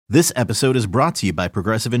This episode is brought to you by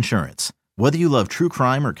Progressive Insurance. Whether you love true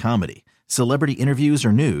crime or comedy, celebrity interviews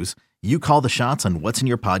or news, you call the shots on what's in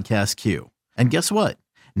your podcast queue. And guess what?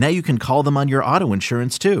 Now you can call them on your auto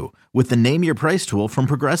insurance too with the Name Your Price tool from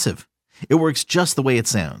Progressive. It works just the way it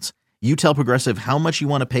sounds. You tell Progressive how much you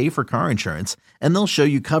want to pay for car insurance, and they'll show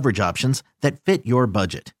you coverage options that fit your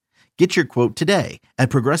budget. Get your quote today at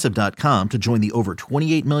Progressive.com to join the over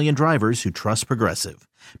 28 million drivers who trust Progressive.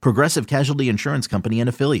 Progressive Casualty Insurance Company and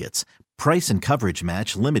Affiliates. Price and coverage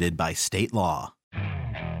match limited by state law.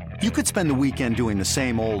 You could spend the weekend doing the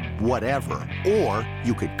same old whatever, or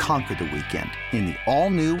you could conquer the weekend in the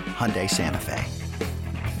all-new Hyundai Santa Fe.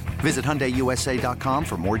 Visit HyundaiUSA.com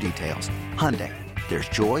for more details. Hyundai, there's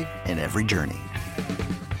joy in every journey.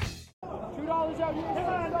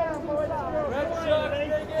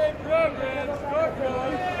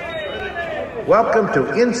 Welcome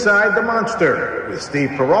to Inside the Monster with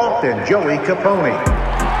Steve Perrault and Joey Capone.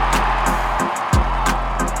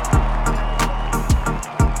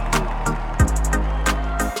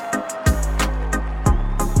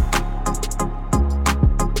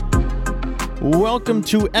 Welcome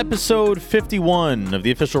to episode 51 of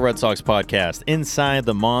the official Red Sox podcast, Inside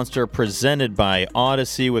the Monster, presented by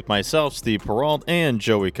Odyssey, with myself, Steve Perrault, and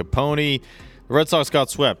Joey Capone. The Red Sox got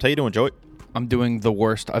swept. How you doing, Joey? I'm doing the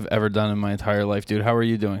worst I've ever done in my entire life, dude. How are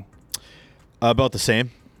you doing? About the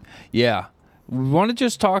same. Yeah. We want to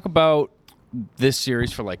just talk about this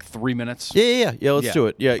series for like 3 minutes. Yeah, let's do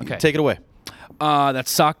it. Yeah, okay. Take it away. That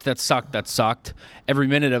sucked. Every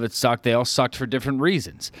minute of it sucked. They all sucked for different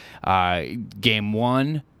reasons. Game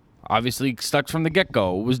one, obviously sucked from the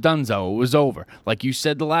get-go. It was donezo. It was over. Like you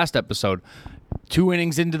said the last episode, 2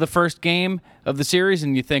 innings into the first game of the series,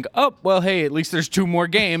 and you think, oh, well, hey, at least there's 2 more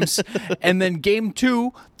games. And then game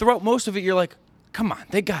 2, throughout most of it, you're like, come on,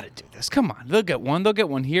 they got to do this. Come on, they'll get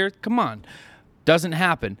one here. Come on. Doesn't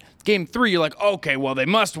happen. Game 3, you're like, okay, well, they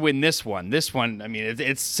must win this one. This one, I mean,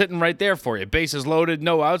 it's sitting right there for you. Bases loaded,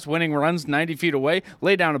 no outs, winning runs 90 feet away.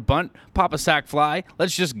 Lay down a bunt, pop a sac fly.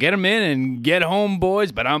 Let's just get them in and get home,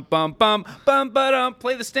 boys. Ba-dum-bum-bum, bum-ba-dum,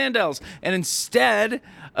 play the Standells. And instead,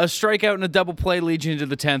 a strikeout and a double play leads you into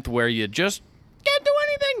the 10th where you just can't do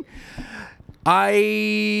anything.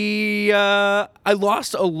 I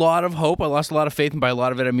lost a lot of hope. I lost a lot of faith, and by a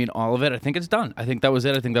lot of it, I mean all of it. I think it's done. I think that was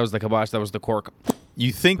it. I think that was the kibosh. That was the cork.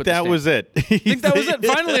 You think that was it? I think that was it.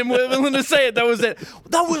 Finally, I'm willing to say it. That was it.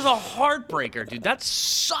 That was a heartbreaker, dude. That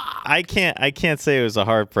sucked. I can't say it was a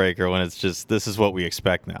heartbreaker when it's just this is what we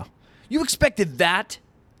expect now. You expected that?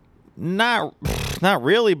 Not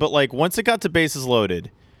really, but like once it got to bases loaded,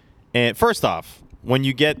 and first off, when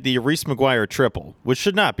you get the Reese McGuire triple, which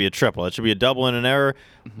should not be a triple, it should be a double and an error.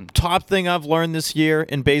 Mm-hmm. Top thing I've learned this year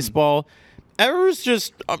in baseball, errors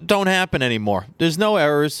just don't happen anymore. There's no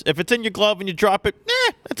errors. If it's in your glove and you drop it,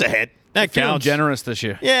 that's a hit. That counts. Generous this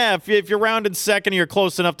year. Yeah, if you're rounded second and you're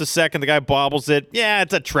close enough to second, the guy bobbles it. Yeah,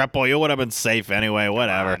 it's a triple. You would have been safe anyway,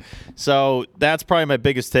 whatever. So that's probably my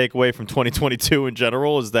biggest takeaway from 2022 in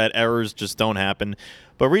general is that errors just don't happen.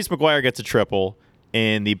 But Reese McGuire gets a triple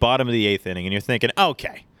in the bottom of the 8th inning, and you're thinking,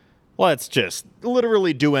 okay, let's just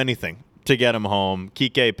literally do anything to get him home.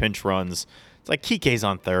 Kike pinch runs. It's like Kike's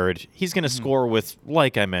on third. He's going to score with,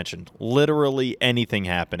 like I mentioned, literally anything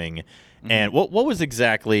happening. Mm-hmm. And what was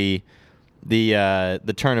exactly the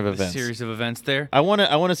turn of events? The series of events there? I want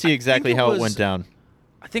to see exactly how it went down.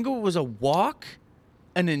 I think it was a walk,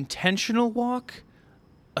 an intentional walk,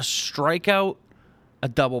 a strikeout, a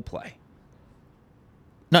double play.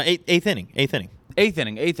 No, eighth inning. Eighth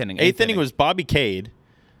inning was Bobby Cade,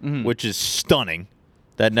 which is stunning.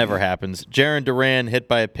 That never happens. Jarren Duran hit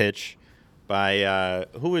by a pitch by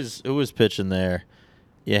who was pitching there?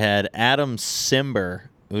 You had Adam Simber,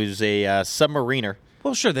 who's a submariner.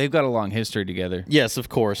 Well, sure, they've got a long history together. Yes, of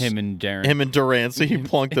course. Him and Duran, so he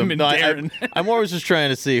plunked him. I'm always just trying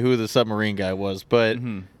to see who the submarine guy was, but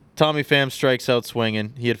Tommy Pham strikes out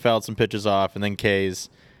swinging. He had fouled some pitches off, and then K's.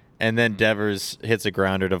 And then Devers hits a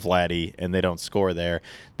grounder to Vladdy, and they don't score there.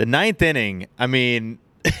 The 9th inning, I mean,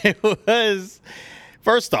 it was,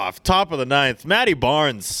 first off, top of the 9th, Matty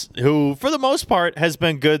Barnes, who, for the most part, has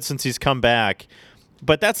been good since he's come back.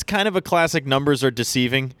 But that's kind of a classic numbers are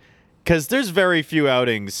deceiving, because there's very few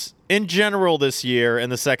outings in general this year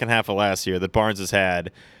and the second half of last year that Barnes has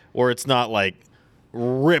had where it's not like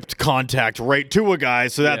ripped contact right to a guy,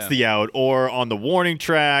 so that's the out, or on the warning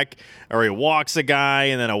track, or he walks a guy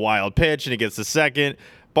and then a wild pitch and he gets the second.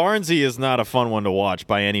 Barnesy is not a fun one to watch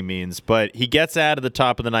by any means, but he gets out of the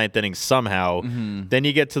top of the 9th inning somehow. Then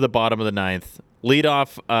you get to the bottom of the 9th.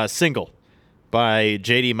 Leadoff single by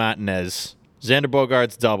J.D. Martinez. Xander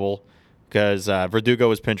Bogaerts double. because Verdugo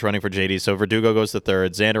was pinch running for JD, so Verdugo goes to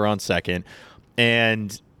third, Xander on second,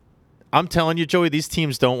 and I'm telling you, Joey, these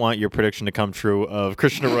teams don't want your prediction to come true of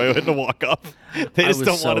Christian Arroyo hitting a walk-off. They just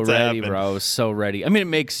don't want it to happen. Bro. I was so ready. I mean, it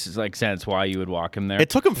makes like sense why you would walk him there. It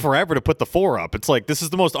took him forever to put the 4 up. It's like, this is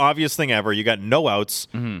the most obvious thing ever. You got no outs,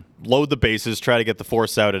 load the bases, try to get the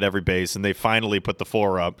force out at every base, and they finally put the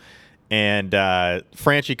 4 up. And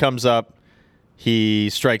Franchi comes up. He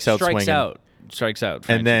strikes out swinging. Strikes out.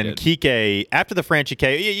 And then Kike, after the Franchi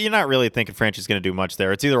K, you're not really thinking Franchi's going to do much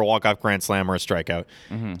there. It's either a walk-off grand slam or a strikeout.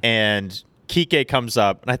 And Kike comes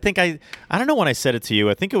up, and I think I don't know when I said it to you.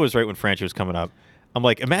 I think it was right when Franchi was coming up. I'm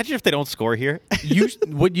like, imagine if they don't score here.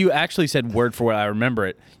 What you actually said, word for word, I remember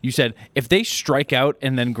it. You said, if they strike out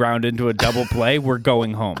and then ground into a double play, we're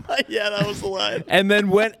going home. Yeah, that was the line. And then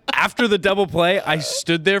after the double play, I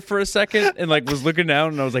stood there for a second and like was looking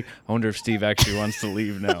down, and I was like, I wonder if Steve actually wants to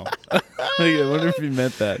leave now. I wonder if he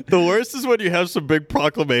meant that. The worst is when you have some big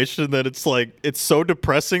proclamation that it's like, it's so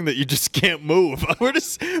depressing that you just can't move.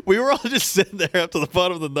 We were all just sitting there after the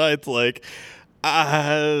bottom of the ninth like,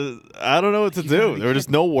 I don't know what to do. There were just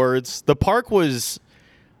no words. The park was,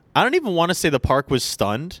 I don't even want to say the park was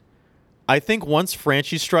stunned. I think once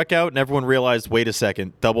Franchi struck out and everyone realized, wait a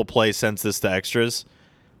second, double play sends this to extras,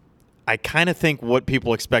 I kind of think what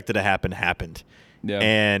people expected to happen happened. Yeah.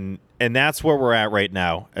 And that's where we're at right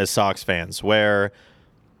now as Sox fans, where,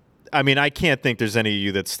 I mean, I can't think there's any of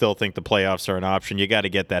you that still think the playoffs are an option. You got to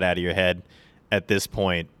get that out of your head at this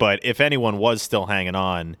point. But if anyone was still hanging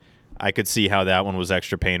on, I could see how that one was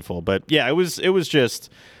extra painful. But yeah, it was just,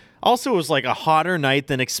 also it was like a hotter night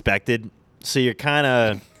than expected. So you're kind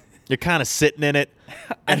of sitting in it.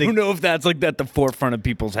 I don't know if that's like at the forefront of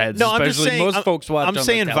people's heads. No, especially I'm just saying, most folks watch. I'm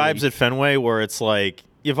saying vibes at Fenway where it's like,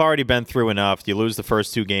 you've already been through enough. You lose the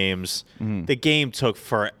first 2 games. The game took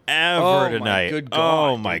forever tonight. Good God,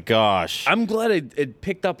 oh my gosh. I'm glad it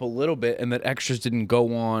picked up a little bit and that extras didn't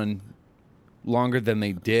go on longer than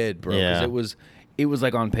they did, bro. Yeah. Because it was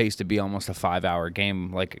like on pace to be almost a 5-hour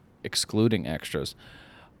game, like excluding extras.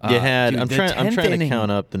 You had, dude, I'm trying to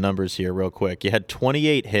count up the numbers here real quick. You had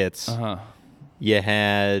 28 hits. You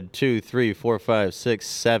had 2, 3, 4, 5, 6,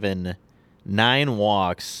 7, 9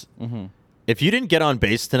 walks. If you didn't get on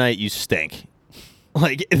base tonight, you stink.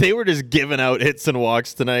 Like, they were just giving out hits and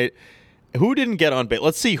walks tonight. Who didn't get on base?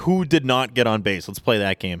 Let's see who did not get on base. Let's play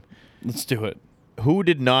that game. Let's do it. Who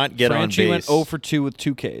did not get on base? Franchi went 0 for 2 with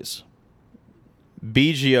 2 Ks.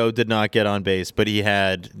 Biggio did not get on base, but he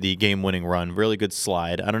had the game-winning run. Really good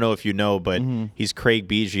slide. I don't know if you know, but he's Craig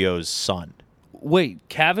Biggio's son. Wait,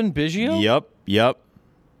 Kevin Biggio? Yep.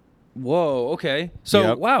 Whoa, okay.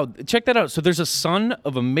 So, wow, check that out. So there's a son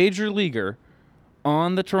of a major leaguer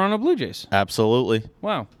on the Toronto Blue Jays. Absolutely.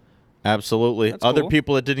 Wow. Absolutely. That's Other cool.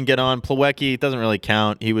 people that didn't get on, Plawecki doesn't really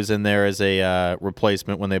count. He was in there as a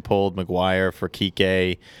replacement when they pulled McGuire for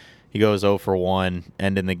Kike. He goes 0 for 1,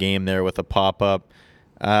 ending the game there with a pop-up.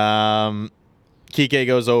 Kike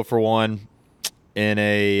goes 0 for 1 in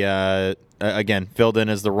again, filled in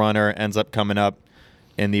as the runner, ends up coming up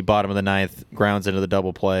in the bottom of the ninth, grounds into the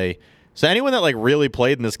double play. So anyone that like really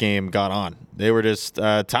played in this game got on. They were just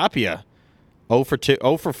Tapia, 0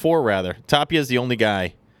 for 4 rather. Tapia is the only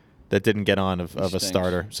guy that didn't get on of a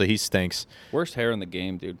starter, so he stinks. Worst hair in the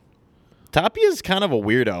game, dude. Tapia is kind of a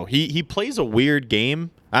weirdo. He plays a weird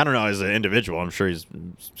game. I don't know as an individual. I'm sure he's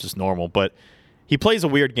just normal, but he plays a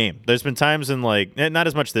weird game. There's been times in like not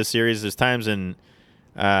as much this series. There's times in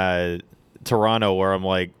Toronto where I'm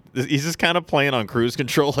like, he's just kind of playing on cruise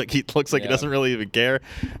control. Like he looks like he doesn't really even care.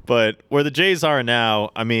 But where the Jays are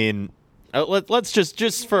now, I mean, let's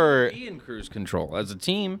just for in cruise control as a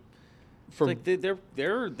team. For like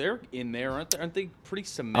they're in there, aren't they? Pretty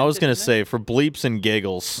cemented. I was gonna say for bleeps and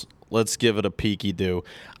giggles. Let's give it a peeky do.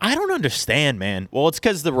 I don't understand, man. Well, it's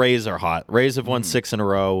because the Rays are hot. Rays have won 6 in a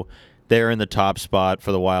row. They're in the top spot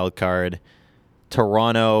for the wild card.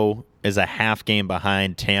 Toronto is a half game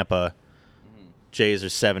behind Tampa. Jays are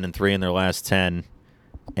 7-3 in their last 10,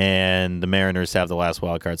 and the Mariners have the last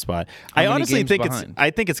wild card spot. I honestly think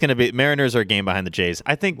it's going to be Mariners are a game behind the Jays.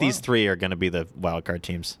 I think these 3 are going to be the wild card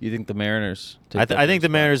teams. You think the Mariners? I think the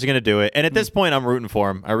Mariners are going to do it, and at this point, I'm rooting for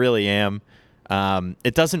them. I really am.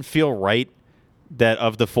 It doesn't feel right that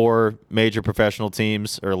of the 4 major professional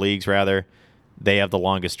teams or leagues, rather, they have the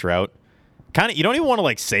longest drought. Kind of, you don't even want to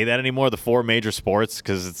like say that anymore. The 4 major sports,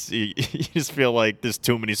 because it's you just feel like there's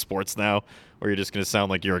too many sports now, where you're just going to sound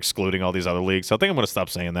like you're excluding all these other leagues. So I think I'm going to stop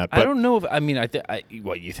saying that. But I don't know if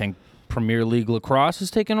what you think Premier League lacrosse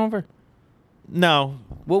is taking over? No.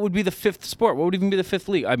 What would be the 5th sport? What would even be the 5th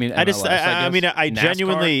league? I mean, MLS, I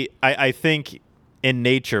genuinely, I think in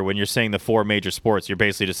nature, when you're saying the 4 major sports, you're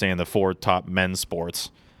basically just saying the 4 top men's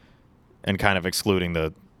sports and kind of excluding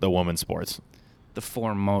the women's sports. The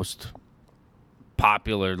 4 most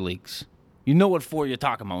popular leagues. You know what 4 you're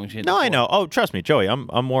talking about. When you No, I know. Oh, trust me, Joey. I'm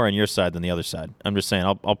more on your side than the other side. I'm just saying.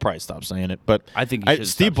 I'll probably stop saying it. But I think you should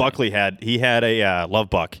Steve stop Buckley had a love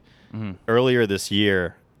buck earlier this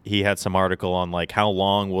year. He had some article on like how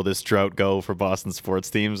long will this drought go for Boston sports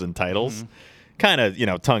teams and titles, kind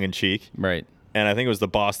of tongue in cheek. Right. And I think it was the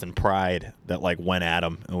Boston Pride that like went at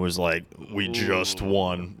him and was like, "We just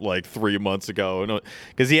won like 3 months ago,"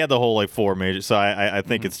 because he had the whole like 4 major. So I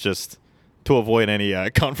think it's just to avoid any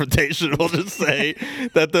confrontation. We'll just say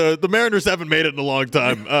that the Mariners haven't made it in a long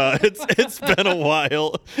time. It's been a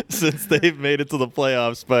while since they've made it to the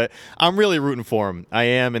playoffs, but I'm really rooting for them. I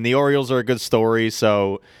am, and the Orioles are a good story.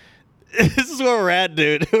 So. This is where we're at,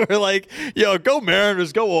 dude. We're like, yo, go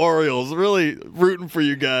Mariners, go Orioles. Really rooting for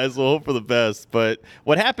you guys. We'll hope for the best. But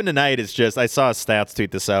what happened tonight is just, I saw Stats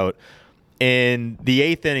tweet this out. In the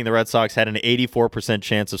 8th inning, the Red Sox had an 84%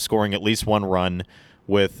 chance of scoring at least 1 run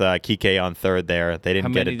with Kike on third there. They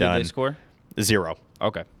didn't get it done. How many did they score? 0.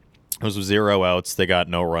 Okay. It was 0 outs. They got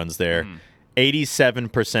no runs there.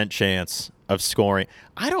 87% chance of scoring.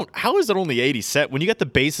 How is it only 87? When you got the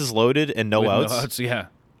bases loaded and no outs? No outs, yeah.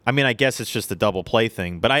 I mean, I guess it's just a double play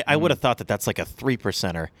thing, but I would have thought that that's like a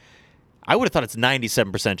 3%er. I would have thought it's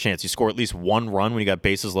 97% chance you score at least 1 run when you got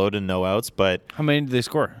bases loaded and no outs, but How many did they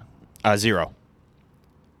score? 0.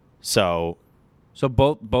 So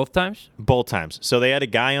both times? both times. So they had a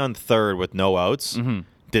guy on third with no outs,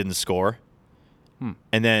 didn't score,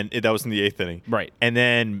 and then that was in the 8th inning, Right. And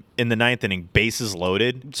then in the 9th inning, bases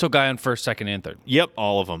loaded. So guy on first, second, and third. Yep,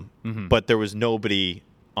 all of them, but there was nobody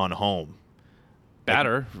on home.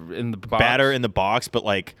 Batter in the box. Batter in the box, but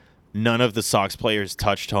like none of the Sox players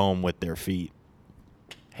touched home with their feet.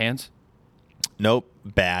 Hands? Nope,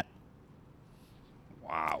 bat.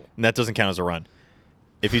 Wow. And that doesn't count as a run.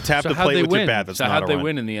 If you tap So the how'd plate they with win? your bat, that's So not how'd a they run.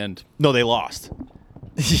 win in the end? No, they lost.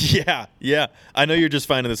 Yeah. I know you're just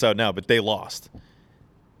finding this out now, but they lost.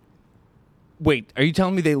 Wait, are you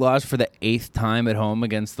telling me they lost for the 8th time at home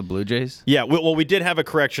against the Blue Jays? Yeah, well, we did have a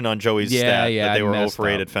correction on Joey's stat that they were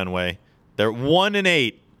 0-8 at Fenway. They're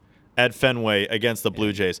 1-8 at Fenway against the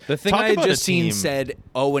Blue Jays. The thing Talk I had about just a seen team- said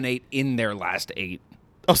 0-8 in their last 8.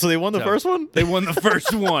 Oh, so they won the So first one? They won the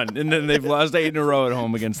first one, and then they've lost 8 in a row at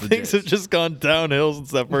home against the Things Jays. have just gone downhill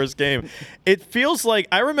since that first game. It feels like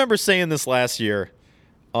I remember saying this last year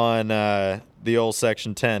on the old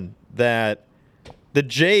Section 10 that the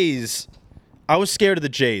Jays, I was scared of the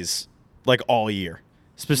Jays like all year,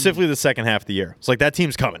 specifically the second half of the year. It's like that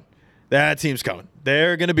team's coming. That team's coming.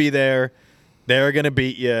 They're going to be there. They're going to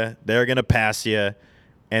beat you. They're going to pass you.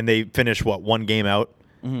 And they finish, 1 game out?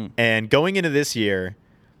 And going into this year,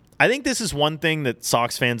 I think this is one thing that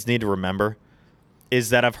Sox fans need to remember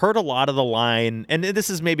is that I've heard a lot of the line, and this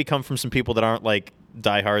has maybe come from some people that aren't like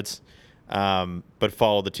diehards, but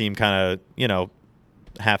follow the team kind of,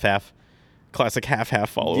 half-half, classic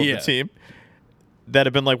half-half follow of the team, that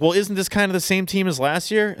have been like, well, isn't this kind of the same team as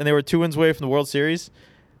last year? And they were 2 wins away from the World Series.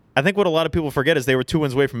 I think what a lot of people forget is they were 2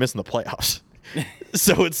 wins away from missing the playoffs.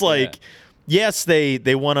 So it's like, yes,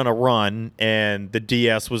 they won on a run, and the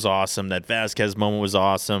DS was awesome. That Vasquez moment was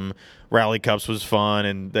awesome. Rally Cups was fun,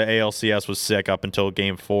 and the ALCS was sick up until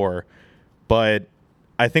Game 4. But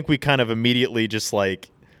I think we kind of immediately just like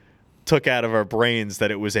took out of our brains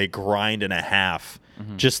that it was a grind and a half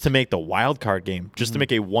just to make the wild card game, just to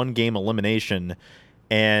make a 1-game elimination.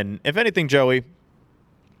 And if anything, Joey,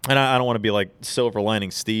 and I don't want to be like silver lining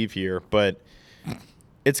Steve here, but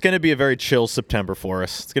it's going to be a very chill September for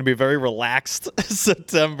us. It's going to be a very relaxed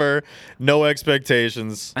September, no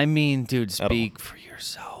expectations. I mean, dude, speak for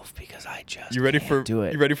yourself because I just You ready can't do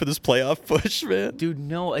it. You ready for this playoff push, man? Dude,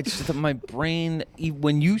 no, it's just that my brain,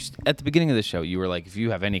 when you, at the beginning of the show, you were like, if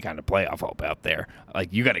you have any kind of playoff hope out there,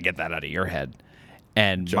 like, you got to get that out of your head.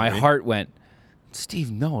 And Joey? my heart went,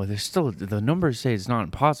 Steve, no, there's still, the numbers say it's not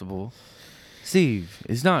impossible. Steve,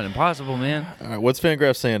 it's not impossible, man. All right, what's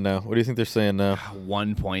Fangraphs saying now? What do you think they're saying now?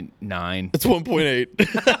 1.9. It's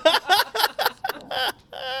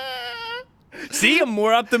 1.8. See, I'm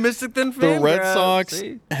more optimistic than The Red Fangraphs. Sox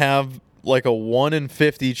See? have like a 1 in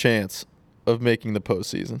 50 chance of making the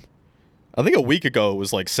postseason. I think a week ago it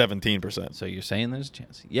was like 17%. So you're saying there's a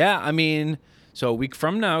chance? Yeah, I mean, so a week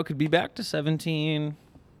from now it could be back to 17.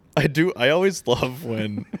 I always love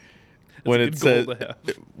when when it says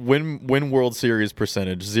win World Series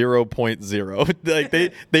percentage 0.0.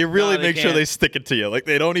 Like they really make sure they stick it to you. Like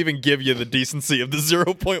they don't even give you the decency of the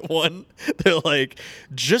 0.1. They're like,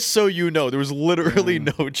 just so you know, there was literally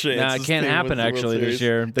no chance. Nah, it can't happen actually this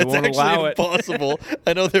year. They It's won't actually allow it. impossible.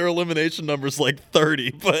 I know their elimination number's like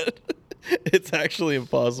 30, but it's actually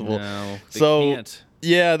impossible. No, they so can't.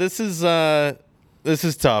 yeah, this is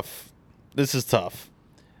tough. This is tough.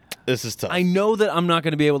 I know that I'm not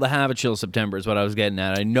going to be able to have a chill September is what I was getting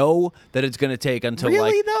at. I know that it's going to take until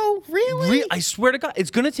Really? I swear to God,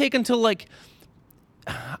 it's going to take until like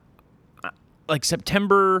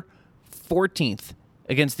September 14th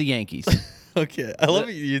against the Yankees. Okay, I love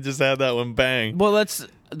you just had that one bang. Well,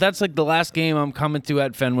 that's like the last game I'm coming to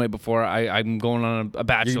at Fenway before I'm going on a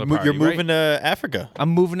bachelor party. You're moving right? to Africa. I'm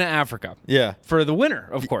moving to Africa. Yeah. For the winter,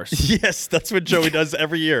 of course. Yes, that's what Joey does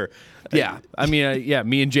every year. Yeah. I mean,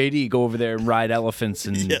 me and JD go over there and ride elephants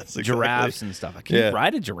and exactly. giraffes and stuff. Can you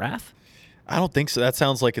ride a giraffe? I don't think so. That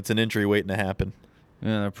sounds like it's an injury waiting to happen.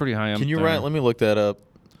 Yeah, they're pretty high up. Can you there. ride? Let me look that up.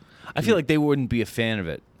 I feel like they wouldn't be a fan of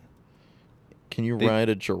it. Can you ride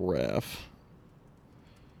a giraffe?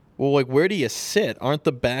 Well, like, where do you sit? Aren't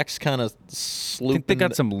the backs kind of slooping? I think they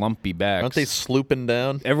got some lumpy backs. Aren't they slooping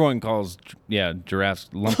down? Everyone calls, giraffes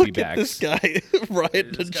lumpy Look backs. at this guy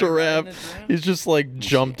riding a giraffe. He's just, like,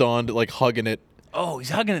 jumped on, like, hugging it. Oh,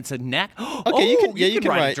 he's hugging its neck. Okay, you can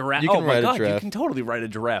ride a giraffe. You can ride God, a giraffe. you can totally ride a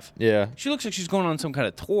giraffe. Yeah. She looks like she's going on some kind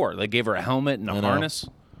of tour. They gave her a helmet and a harness.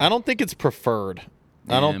 I don't think it's preferred.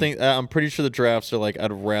 I don't think. I'm pretty sure the giraffes are like,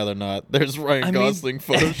 I'd rather not. There's Ryan Gosling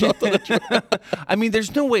photoshopped on a giraffe. I mean,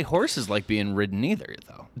 there's no way horses like being ridden either,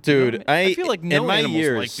 though. Dude, You know what I mean? I feel like no animals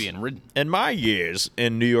like being ridden. In my years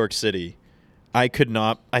in New York City, I could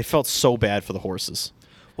not. I felt so bad for the horses.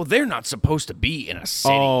 Well, they're not supposed to be in a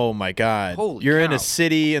city. Oh my God! Holy You're cow. in a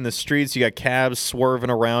city in the streets. You got cabs swerving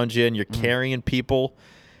around you, and you're carrying people,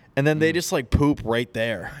 and then they just like poop right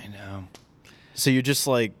there. I know. So you're just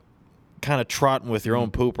like kind of trotting with your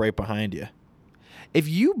own poop right behind you. If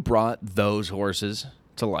you brought those horses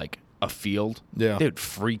to like a field, Yeah. they would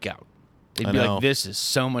freak out. They'd I be know. like, "This is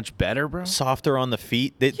so much better, bro." Softer on the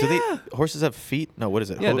feet. Do horses have feet? No, what is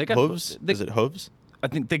it? Yeah, they got hooves. Is it hooves? I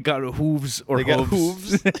think they got hooves or They got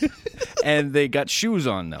hooves, and they got shoes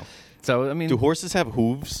on though. So I mean, Do horses have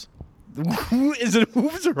hooves? is it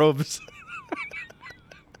hooves or hooves?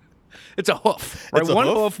 It's a hoof, right? It's a One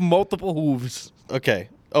hoof? hoof, multiple hooves. Okay.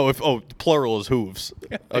 Plural is hooves.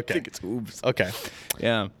 Okay. I think it's hooves. Okay.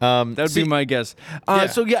 Yeah, that would be my guess.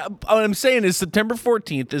 So what I'm saying is September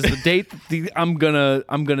 14th is the date that I'm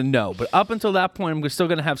gonna know. But up until that point, I'm still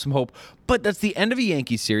gonna have some hope. But that's the end of a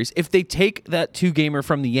Yankees series. If they take that 2-gamer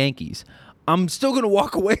from the Yankees, I'm still gonna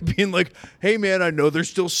walk away being like, "Hey man, I know there's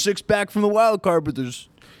still 6 back from the wild card, but there's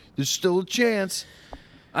still a chance."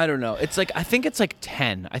 I don't know. It's like I think it's like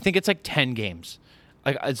 10. I think it's like 10 games.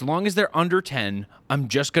 Like as long as they're under 10, I'm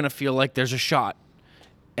just gonna feel like there's a shot.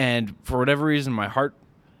 And for whatever reason, my heart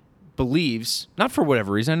believes, not for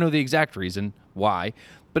whatever reason, I know the exact reason why,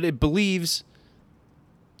 but it believes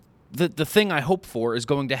that the thing I hope for is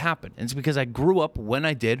going to happen. And it's because I grew up when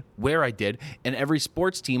I did, where I did, and every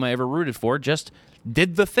sports team I ever rooted for just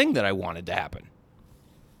did the thing that I wanted to happen.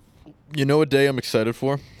 You know what day I'm excited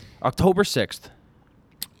for? October 6th.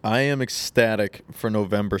 I am ecstatic for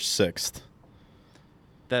November 6th.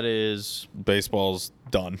 That is... Baseball's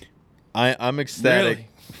done. I'm ecstatic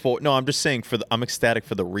Really? No, I'm just saying I'm ecstatic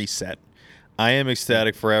for the reset. I am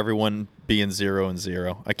ecstatic for everyone being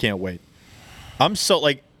 0-0. I can't wait. I'm so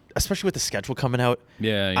like, especially with the schedule coming out.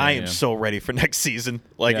 Yeah, I am so ready for next season.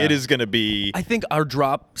 Like Yeah. it is going to be. I think our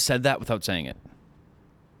drop said that without saying it.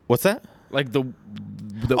 What's that? Like the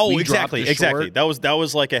Oh, we exactly, dropped the exactly. short. That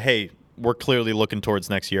was like a hey. We're clearly looking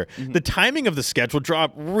towards next year. Mm-hmm. The timing of the schedule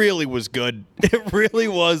drop really was good. It really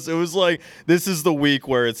was. It was like, this is the week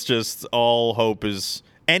where it's just all hope is,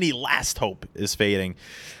 any last hope is fading.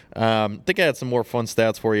 I think I had some more fun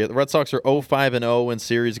stats for you. The Red Sox are 0-5-0 in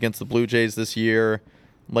series against the Blue Jays this year.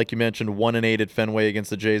 Like you mentioned, 1-8 at Fenway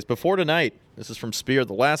against the Jays. Before tonight, this is from Spear,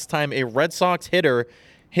 the last time a Red Sox hitter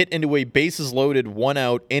hit into a bases-loaded,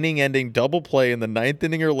 one-out, inning-ending double play in the 9th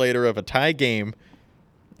inning or later of a tie game.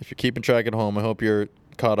 If you're keeping track at home, I hope you're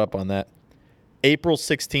caught up on that. April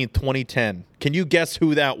 16th, 2010. Can you guess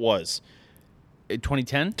who that was?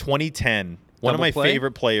 2010? 2010. One of Double my play?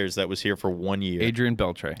 favorite players that was here for 1 year. Adrian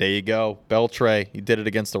Beltre. There you go. Beltre. He did it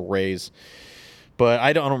against the Rays. But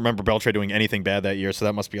I don't remember Beltre doing anything bad that year, so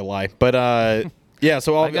that must be a lie. But, yeah,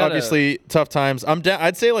 so obviously tough times.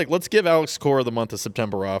 I'd say, like, let's give Alex Cora the month of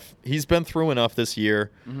September off. He's been through enough this year.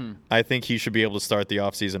 Mm-hmm. I think he should be able to start the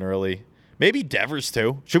offseason early. Maybe Devers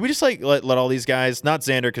too. Should we just like let all these guys? Not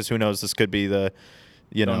Xander, because who knows? This could be the,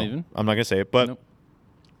 Don't even. I'm not gonna say it, but Nope.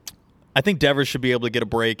 I think Devers should be able to get a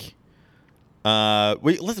break. We got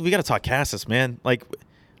to talk Cassis, man. Like,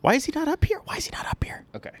 why is he not up here?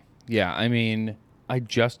 Okay. Yeah, I mean, I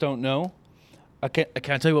just don't know. Can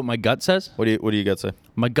I tell you what my gut says? What do you got to say?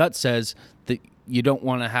 My gut says that you don't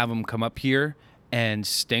want to have him come up here and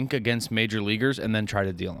stink against major leaguers and then try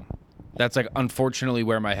to deal him. That's like unfortunately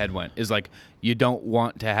where my head went. Is like you don't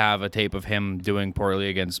want to have a tape of him doing poorly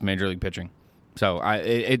against major league pitching. So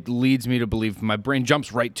it leads me to believe, my brain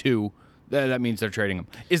jumps right to that means they're trading him.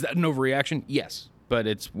 Is that an overreaction? Yes, but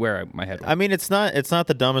it's where my head went. I mean, it's not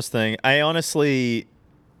the dumbest thing. I honestly,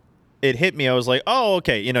 it hit me. I was like, oh,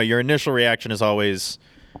 okay. Your initial reaction is always,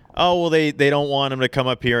 oh, well, they don't want him to come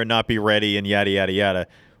up here and not be ready and yada yada yada.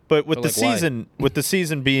 But with the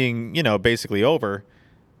season being basically over,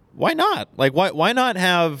 why not? Like why not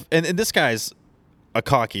have? And this guy's a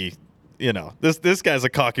cocky, this guy's a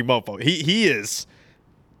cocky mofo. He is.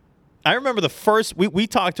 I remember the first we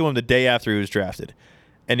talked to him the day after he was drafted,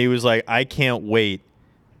 and he was like, I can't wait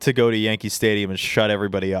to go to Yankee Stadium and shut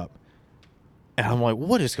everybody up. And I'm like,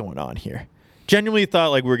 what is going on here? Genuinely thought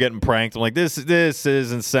like we were getting pranked. I'm like, this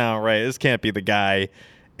doesn't sound right. This can't be the guy.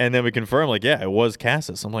 And then we confirmed, like, yeah, it was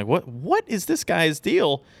Cassis. I'm like, what is this guy's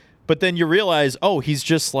deal? But then you realize, oh, he's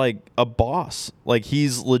just like a boss. Like,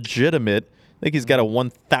 he's legitimate. I think he's got a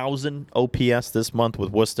 1,000 OPS this month with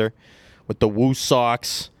Worcester, with the Woo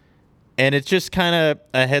Sox. And it's just kind of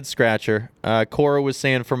a head scratcher. Cora was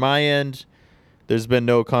saying, from my end, there's been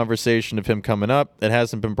no conversation of him coming up. It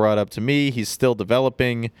hasn't been brought up to me. He's still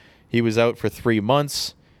developing. He was out for 3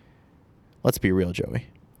 months. Let's be real, Joey.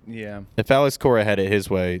 Yeah. If Alex Cora had it his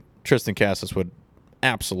way, Tristan Cassis would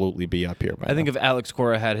absolutely be up here. I think if Alex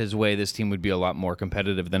Cora had his way, this team would be a lot more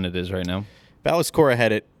competitive than it is right now. If Alex Cora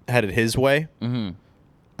had it his way, mm-hmm.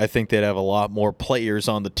 I think they'd have a lot more players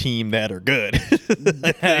on the team that are good.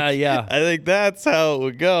 Yeah. I think that's how it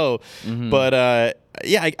would go. Mm-hmm. But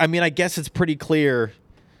I mean, I guess it's pretty clear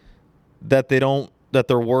that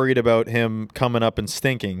they're worried about him coming up and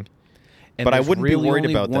stinking. And but I wouldn't really be worried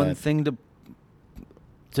only about one that. Thing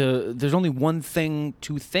there's only one thing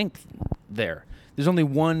to think there. There's only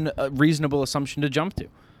one reasonable assumption to jump to,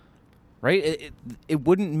 right? It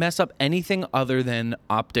wouldn't mess up anything other than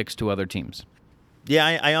optics to other teams. Yeah,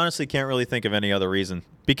 I honestly can't really think of any other reason.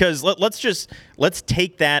 Because let's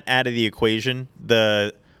take that out of the equation,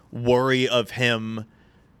 the worry of him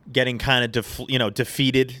getting kind of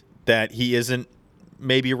defeated, that he isn't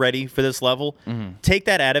maybe ready for this level. Mm-hmm. Take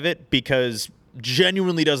that out of it, because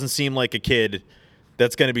genuinely doesn't seem like a kid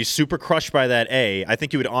that's going to be super crushed by that. I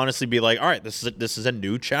think he would honestly be like, all right, this is a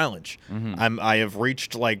new challenge. Mm-hmm. I have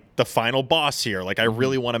reached like the final boss here. Like, I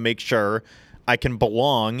really want to make sure I can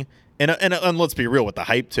belong. And let's be real with the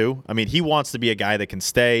hype too. I mean, he wants to be a guy that can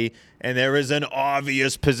stay, and there is an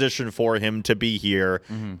obvious position for him to be here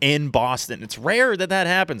in Boston. It's rare that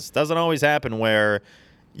happens. It doesn't always happen where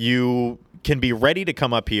you can be ready to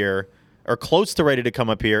come up here or close to ready to come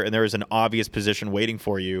up here, and there is an obvious position waiting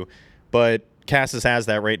for you. But Cassis has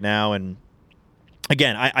that right now, and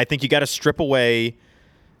again, I think you got to strip away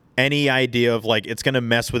any idea of like it's going to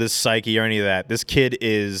mess with his psyche or any of that. This kid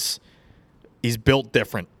he's built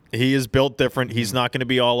different. He is built different. He's not going to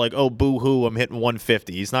be all like, oh, boo-hoo, I'm hitting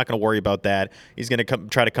 150. He's not going to worry about that. He's going to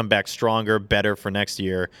try to come back stronger, better for next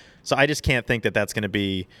year. So I just can't think that that's going to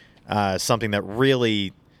be something that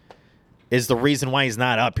really is the reason why he's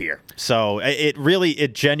not up here. So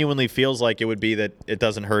it genuinely feels like it would be that it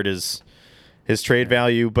doesn't hurt his trade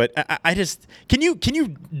value. But I just can you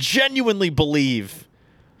genuinely believe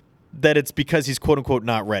that it's because he's quote unquote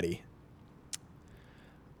not ready?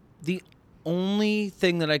 The only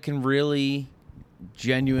thing that I can really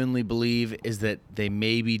genuinely believe is that they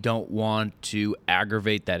maybe don't want to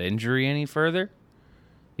aggravate that injury any further.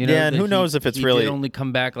 Yeah, and who knows if it's he really did only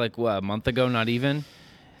come back like a month ago, not even.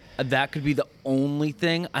 That could be the only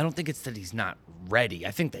thing. I don't think it's that he's not ready.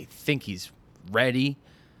 I think they think he's ready.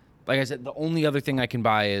 Like I said, the only other thing I can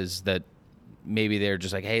buy is that maybe they're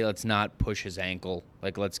just like, hey, let's not push his ankle.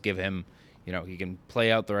 Like, let's give him, he can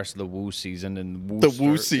play out the rest of the Woo season and the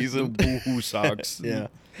Woo-hoo Sox. Yeah.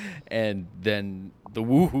 And then the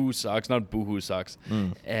Woo-hoo Sox, not Boo-hoo Sox.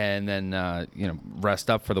 And then, rest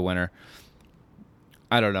up for the winter.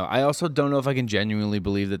 I don't know. I also don't know if I can genuinely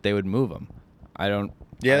believe that they would move him. I don't.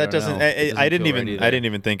 Yeah, that doesn't. I didn't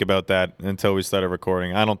even think about that until we started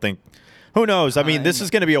recording. I don't think. Who knows? I mean, this is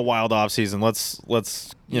going to be a wild off season. Let's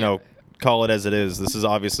call it as it is. This is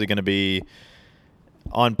obviously going to be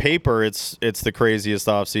on paper, it's the craziest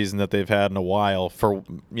offseason that they've had in a while for,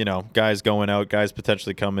 guys going out, guys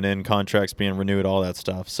potentially coming in, contracts being renewed, all that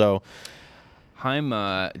stuff. So Heim,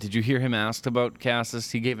 did you hear him asked about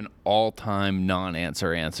Cassis? He gave an all-time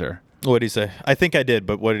non-answer answer. What did he say? I think I did,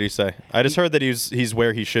 but what did he say? I just heard that he's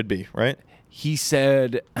where he should be, right? He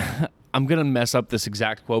said, I'm going to mess up this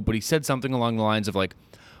exact quote, but he said something along the lines of like,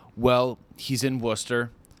 well, he's in Worcester,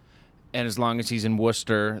 and as long as he's in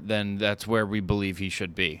Worcester, then that's where we believe he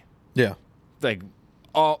should be. Yeah. Like,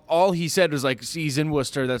 all he said was like, he's in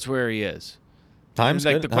Worcester, that's where he is. Time's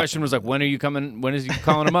like good. The question was like, when are you coming? When is he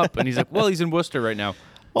calling him up? And he's like, well, he's in Worcester right now.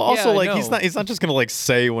 Well, also, yeah, he's not just gonna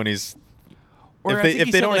say when he's. Or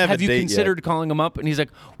if they don't have you a date considered yet. calling him up? And he's like,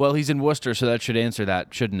 well, he's in Worcester, so that should answer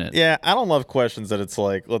that, shouldn't it? Yeah, I don't love questions that it's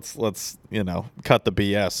like, let's cut the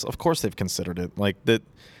BS. Of course they've considered it. Like that.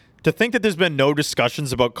 To think that there's been no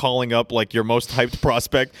discussions about calling up like your most hyped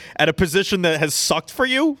prospect at a position that has sucked for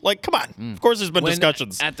you, like, come on. Of course there's been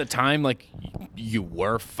discussions. At the time, like, you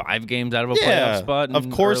were 5 games out of a playoff spot in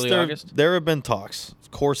of course early August? there have been talks.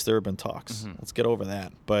 Of course there have been talks. Let's get over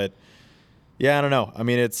that. But, yeah, I don't know. I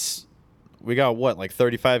mean, we got, like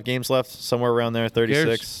 35 games left? Somewhere around there,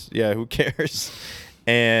 36? Yeah, who cares?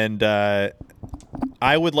 And I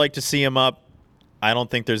would like to see him up. I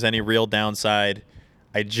don't think there's any real downside.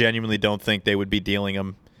 I genuinely don't think they would be dealing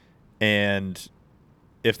him. And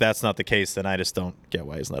if that's not the case, then I just don't get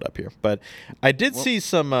why he's not up here. But I did see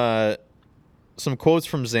some quotes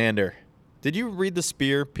from Xander. Did you read the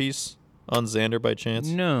Spear piece on Xander by chance?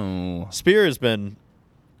 No. Spear has been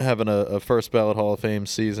having a first ballot Hall of Fame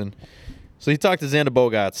season. So he talked to Xander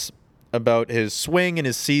Bogaerts about his swing and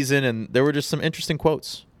his season, and there were just some interesting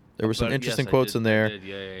quotes. There were some interesting quotes in there.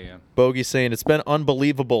 Yeah. Bogey saying, it's been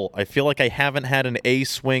unbelievable. I feel like I haven't had an A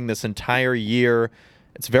swing this entire year.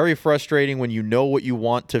 It's very frustrating when you know what you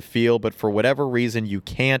want to feel, but for whatever reason, you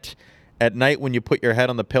can't. At night when you put your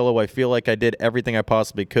head on the pillow, I feel like I did everything I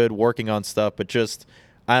possibly could working on stuff, but just,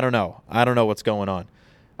 I don't know. I don't know what's going on.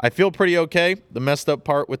 I feel pretty okay. The messed up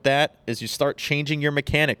part with that is you start changing your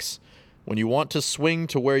mechanics. When you want to swing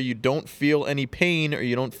to where you don't feel any pain or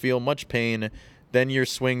you don't feel much pain, then your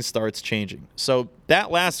swing starts changing. So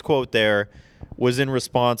that last quote there was in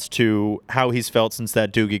response to how he's felt since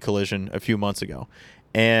that Doogie collision a few months ago.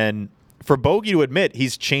 And for Bogey to admit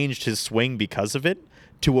he's changed his swing because of it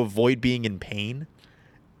to avoid being in pain,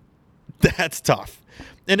 that's tough.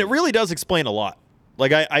 And it really does explain a lot.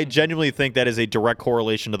 Like, I genuinely think that is a direct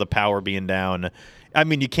correlation to the power being down. I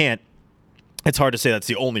mean, it's hard to say that's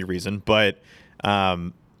the only reason, but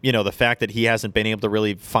the fact that he hasn't been able to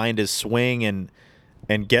really find his swing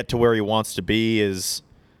and get to where he wants to be is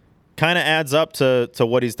kind of adds up to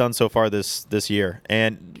what he's done so far this year.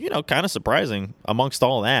 And, kind of surprising amongst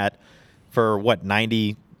all that for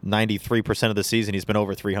 93% of the season, he's been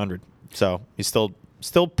over 300. So he's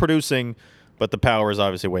still producing, but the power is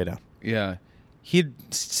obviously way down. Yeah. He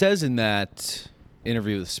says in that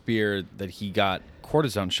interview with Spear that he got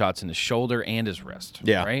cortisone shots in his shoulder and his wrist.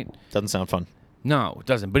 Yeah. Right? Doesn't sound fun. No, it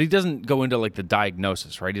doesn't. But he doesn't go into like the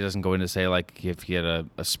diagnosis, right? He doesn't go into say like if he had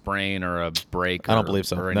a sprain or a break. I don't believe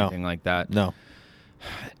so. Or anything like that. No.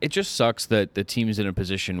 It just sucks that the team is in a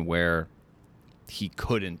position where he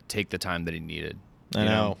couldn't take the time that he needed. I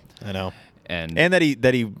know. And that he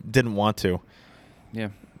didn't want to. Yeah.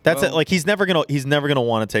 That's it. Like he's never gonna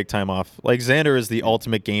want to take time off. Like Xander is the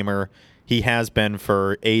ultimate gamer. He has been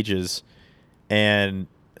for ages. And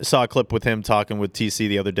saw a clip with him talking with TC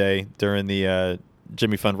the other day during the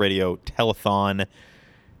Jimmy Fund Radio telethon,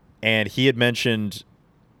 and he had mentioned,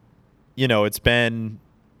 it's been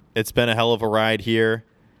a hell of a ride here,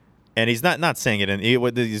 and he's not saying it in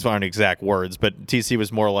these aren't exact words, but TC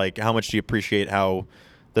was more like, how much do you appreciate how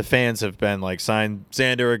the fans have been like, sign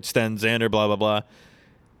Xander, extend Xander, blah blah blah,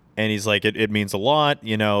 and he's like, it means a lot,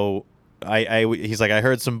 he's like, I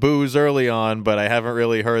heard some boos early on, but I haven't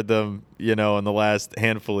really heard them, in the last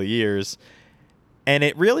handful of years. And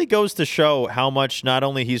it really goes to show how much not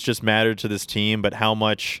only he's just mattered to this team, but how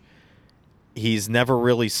much he's never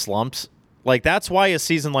really slumped. Like, that's why a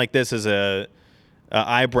season like this is a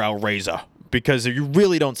eyebrow raiser, because you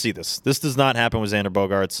really don't see this. This does not happen with Xander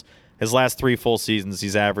Bogaerts. His last 3 full seasons,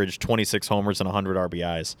 he's averaged 26 homers and 100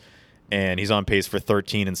 RBIs, and he's on pace for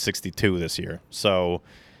 13 and 62 this year. So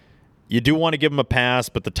you do want to give him a pass,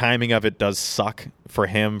 but the timing of it does suck for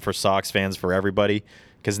him, for Sox fans, for everybody,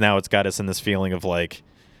 because now it's got us in this feeling of like,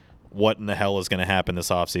 what in the hell is going to happen this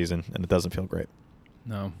offseason, and it doesn't feel great.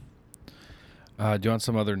 No. Do you want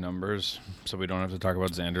some other numbers so we don't have to talk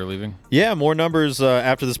about Xander leaving? Yeah, more numbers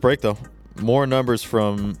after this break, though. More numbers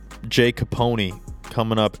from Jay Capone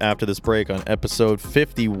coming up after this break on episode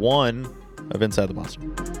 51 of Inside the Monster.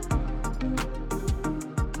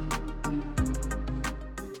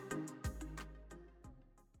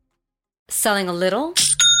 Selling a little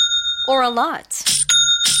or a lot?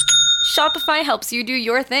 Shopify helps you do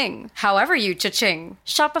your thing, however you cha-ching.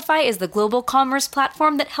 Shopify is the global commerce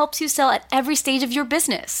platform that helps you sell at every stage of your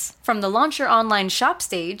business. From the launch your online shop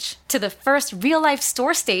stage, to the first real-life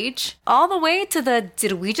store stage, all the way to the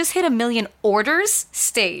did we just hit 1 million orders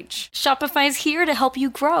stage. Shopify's here to help you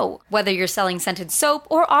grow. Whether you're selling scented soap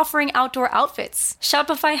or offering outdoor outfits,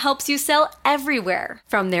 Shopify helps you sell everywhere.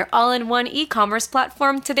 From their all-in-one e-commerce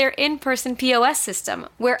platform to their in-person POS system,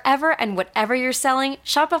 wherever and whatever you're selling,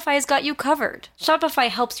 Shopify's got you covered. Shopify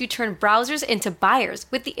helps you turn browsers into buyers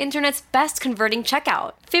with the internet's best converting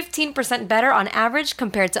checkout. 15% better on average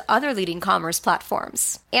compared to other leading commerce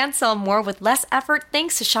platforms. And sell more with less effort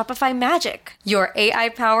thanks to Shopify Magic, your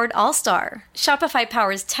AI-powered all-star. Shopify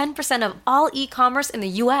powers 10% of all e-commerce in the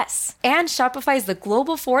US. And Shopify is the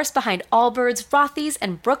global force behind Allbirds, Rothy's,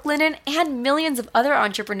 and Brooklinen, and millions of other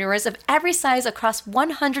entrepreneurs of every size across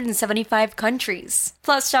 175 countries.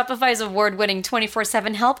 Plus, Shopify's award-winning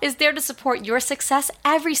 24/7 help is there to support your success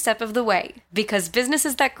every step of the way. Because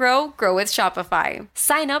businesses that grow, grow with Shopify.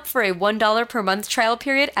 Sign up for a $1 per month trial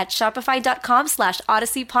period at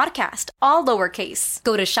shopify.com/Odyssey Podcast, all lowercase.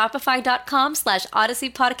 Go to shopify.com/Odyssey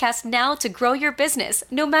Podcast now to grow your business,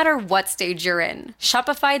 no matter what stage you're in.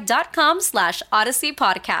 Shopify.com/Odyssey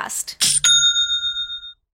Podcast.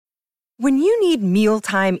 When you need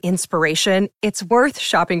mealtime inspiration, it's worth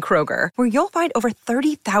shopping Kroger, where you'll find over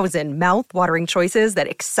 30,000 mouth-watering choices that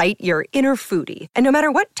excite your inner foodie. And no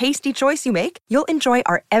matter what tasty choice you make, you'll enjoy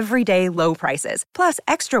our everyday low prices, plus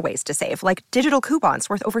extra ways to save, like digital coupons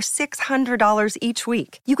worth over $600 each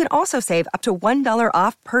week. You can also save up to $1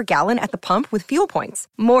 off per gallon at the pump with fuel points.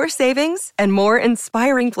 More savings and more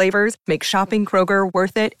inspiring flavors make shopping Kroger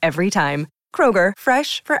worth it every time. Kroger,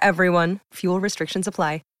 fresh for everyone. Fuel restrictions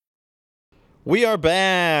apply. We are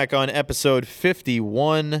back on episode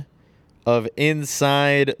 51 of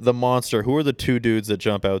Inside the Monster. Who are the two dudes that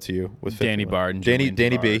jump out to you with 51? Danny Bard and Danny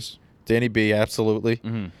Julian B. Tavares. Danny B, absolutely.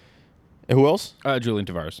 Mm-hmm. And who else? Julian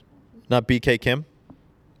Tavares. Not BK Kim?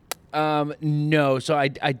 No. So I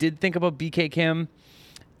did think about BK Kim,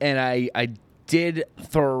 and I did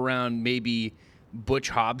throw around maybe Butch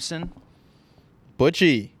Hobson.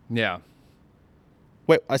 Butchie. Yeah.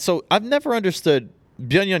 Wait, so I've never understood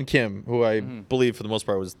Byung-Hyun Kim, who I believe for the most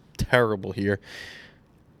part was terrible here.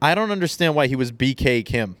 I don't understand why he was BK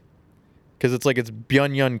Kim. Because it's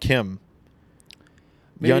Byung-Hyun Kim.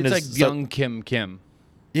 Maybe it's like Byung Kim Kim.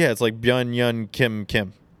 Yeah, it's like Byung-Hyun Kim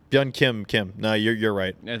Kim. Byung Kim Kim. No, you're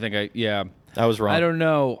right. I was wrong. I don't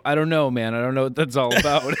know, man. I don't know what that's all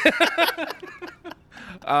about.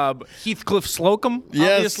 Heathcliff Slocum,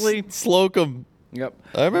 obviously. Yes, Slocum. Yep.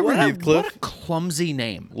 I remember Heathcliff. What a clumsy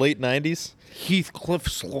name. Late 90s. Heathcliff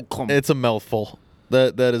Slocum. It's a mouthful.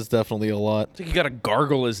 That is definitely a lot. I think you got to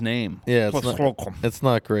gargle his name. Yeah, it's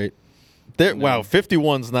not great. Wow,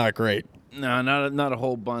 51's not great. No, not a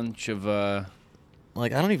whole bunch of. I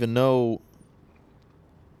don't even know.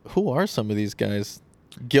 Who are some of these guys?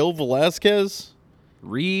 Gil Velasquez?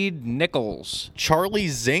 Reed Nichols. Charlie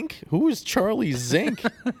Zink? Who is Charlie Zink?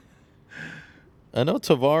 I know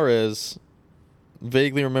Tavares.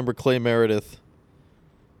 Vaguely remember Clay Meredith.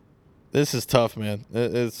 This is tough, man.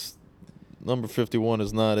 It's number 51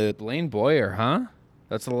 is not it. Blaine Boyer, huh?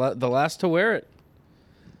 That's the last to wear it.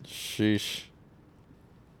 Sheesh.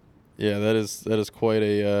 Yeah, that is quite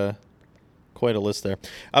a list there.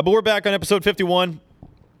 But we're back on episode 51.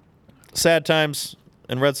 Sad times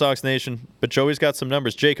in Red Sox Nation, but Joey's got some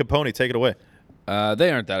numbers. Jay Capone, take it away.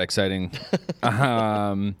 They aren't that exciting.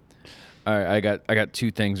 All right, I got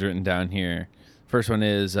two things written down here. First one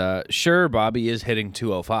is, sure, Bobby is hitting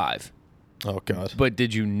 205. Oh, God. But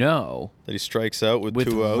did you know that he strikes out with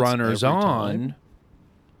 2 outs runners every on, time?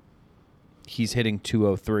 He's hitting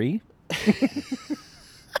 203?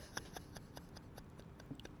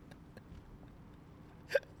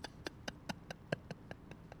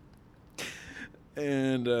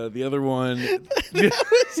 And the other one, that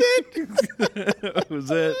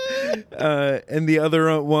was it. And the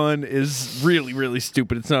other one is really, really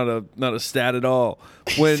stupid. It's not a stat at all.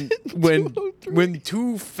 When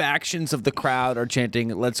two factions of the crowd are chanting,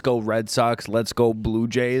 "Let's go Red Sox, let's go Blue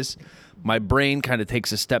Jays," my brain kind of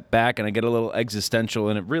takes a step back and I get a little existential,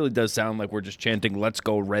 and it really does sound like we're just chanting, "Let's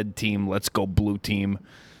go Red Team, let's go Blue Team,"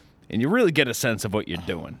 and you really get a sense of what you're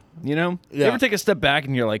doing. You know, You ever take a step back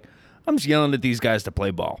and you're like, I'm just yelling at these guys to play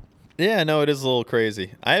ball. Yeah, no, it is a little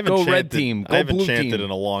crazy. I haven't go chanted, Red Team. Go I haven't Blue chanted Team. in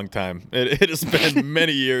a long time. It has been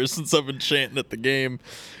many years since I've been chanting at the game.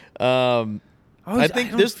 I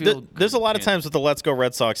think there's a lot of times with the Let's Go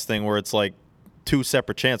Red Sox thing where it's like two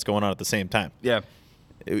separate chants going on at the same time. Yeah.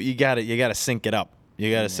 You got to sync it up.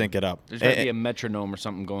 You got to sync it up. There's got to be a metronome or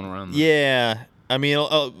something going around there. Yeah. I mean,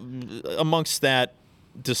 amongst that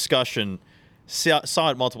discussion, saw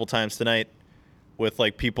it multiple times tonight with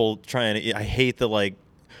like people trying to. I hate the like,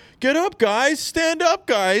 get up, guys, stand up,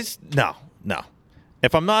 guys. No.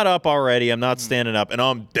 If I'm not up already, I'm not standing up, and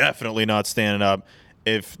I'm definitely not standing up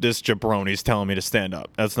if this jabroni's telling me to stand up.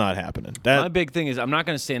 That's not happening. My big thing is I'm not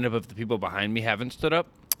going to stand up if the people behind me haven't stood up.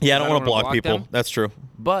 Yeah, I don't want to block people. Them. That's true.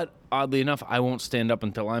 But oddly enough, I won't stand up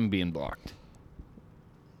until I'm being blocked.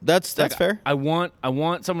 That's fair. I want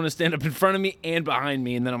someone to stand up in front of me and behind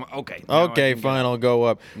me, and then I'm okay. Okay, fine. I'll go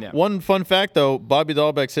up. Yeah. One fun fact though: Bobby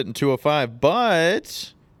Dahlbeck's hitting 205,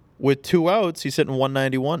 but with 2 outs, he's hitting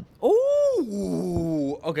 191.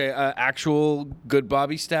 Ooh. Okay. Actual good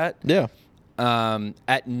Bobby stat. Yeah.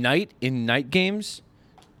 At night in night games,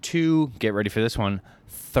 get ready for this one.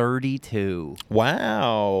 32.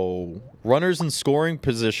 Wow. Runners in scoring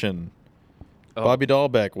position. Oh. Bobby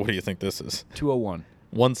Dahlbeck. What do you think this is? 201.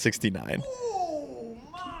 169. Oh,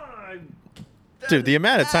 my. Dude, the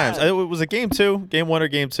amount of times. It was a game 1 or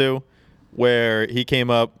game 2, where he came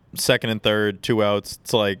up second and third, 2 outs.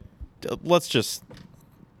 It's like, let's just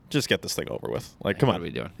get this thing over with. Like, come on. What are we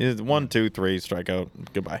doing? 1, 2, 3, strikeout.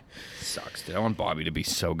 Goodbye. Sucks, dude. I want Bobby to be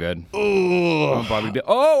so good. Ooh. I want Bobby to be...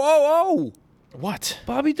 Oh! What?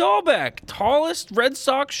 Bobby Dahlbeck, tallest Red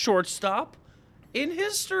Sox shortstop in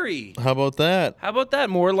history. How about that?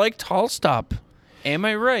 More like tall stop. Am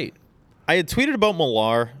I right? I had tweeted about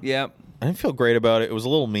Millar. Yeah. I didn't feel great about it. It was a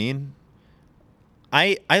little mean.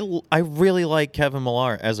 I really like Kevin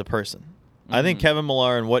Millar as a person. I think Kevin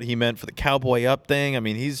Millar and what he meant for the Cowboy Up thing, I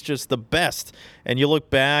mean, he's just the best. And you look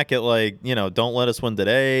back at, like, don't let us win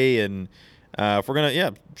today, and if we're going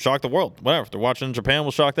to, shock the world, whatever. If they're watching in Japan,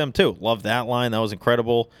 we'll shock them too. Love that line. That was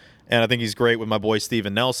incredible. And I think he's great with my boy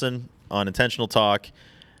Steven Nelson on Intentional Talk.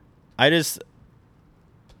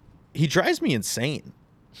 He drives me insane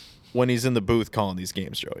when he's in the booth calling these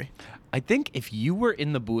games, Joey. I think if you were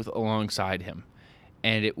in the booth alongside him,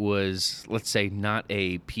 and it was, let's say, not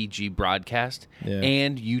a PG broadcast,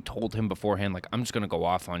 and you told him beforehand, like, I'm just going to go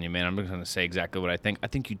off on you, man. I'm just going to say exactly what I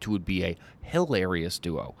think you two would be a hilarious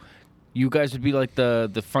duo. You guys would be like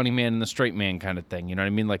the funny man and the straight man kind of thing. You know what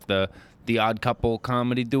I mean? Like the odd couple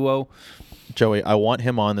comedy duo. Joey, I want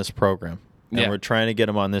him on this program. And we're trying to get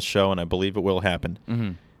him on this show, and I believe it will happen.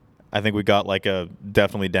 Mm-hmm. I think we got like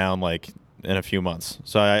definitely down like in a few months.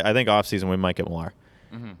 So I think off season we might get Millar.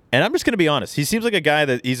 Mm-hmm. And I'm just going to be honest. He seems like a guy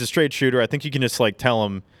that he's a straight shooter. I think you can just like tell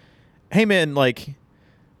him, hey man, like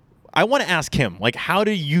I want to ask him, like, how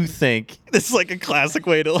do you think this is like a classic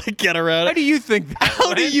way to like get around it? How do you think that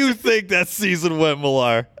How do you think that season went,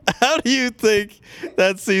 Millar? How do you think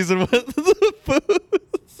that season went to the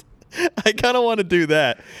booth? I kind of want to do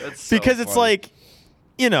that. That's so because it's funny. like,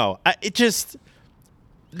 it just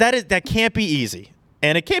that can't be easy.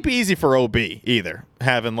 And it can't be easy for OB either,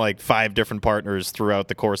 having like 5 different partners throughout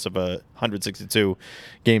the course of a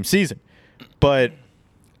 162-game season. But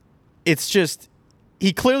it's just,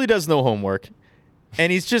 he clearly does no homework,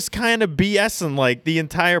 and he's just kind of BSing like the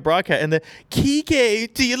entire broadcast. And the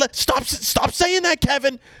Kike, stop saying that,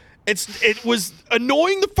 Kevin. It was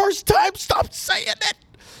annoying the first time. Stop saying it.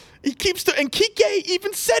 He keeps and Kike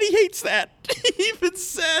even said he hates that. He even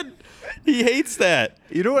said he hates that.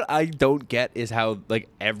 You know what I don't get is how like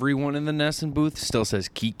everyone in the Nesson booth still says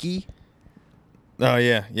Kiki. Oh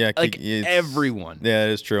yeah. Like Kiki, everyone. Yeah,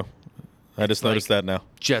 it is true. I just noticed that now.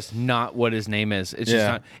 Just not what his name is. It's just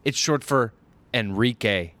not. It's short for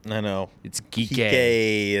Enrique. I know. It's Kike.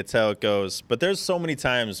 It's how it goes. But there's so many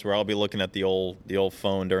times where I'll be looking at the old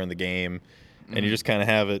phone during the game, and you just kind of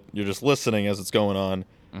have it. You're just listening as it's going on.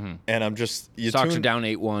 Mm-hmm. And I'm just... Sox are down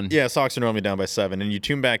 8-1. Yeah, Sox are normally down by 7. And you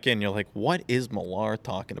tune back in, you're like, what is Millar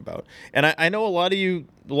talking about? And I know a lot of you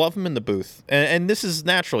love him in the booth. And this is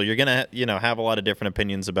natural. You're going to have a lot of different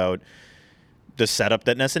opinions about the setup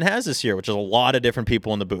that Nesson has this year, which is a lot of different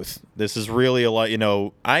people in the booth. This is really a lot.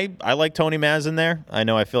 I like Tony Maz in there.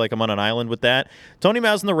 I feel like I'm on an island with that. Tony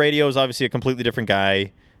Maz on the radio is obviously a completely different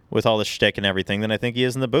guy with all the shtick and everything than I think he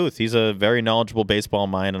is in the booth. He's a very knowledgeable baseball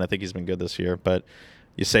mind, and I think he's been good this year. But...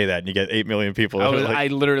 you say that and you get 8 million people. I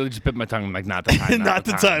literally just bit my tongue. I'm like, not the time.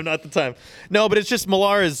 Not the time. No, but it's just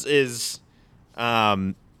Millar is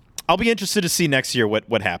I'll be interested to see next year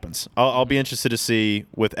what happens. I'll be interested to see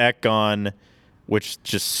with Eck gone, which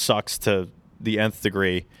just sucks to the nth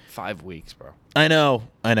degree. 5 weeks, bro. I know.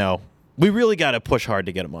 We really got to push hard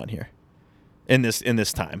to get him on here. in this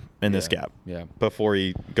gap. Yeah. Before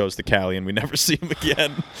he goes to Cali and we never see him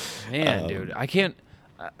again. Man, dude, I can't.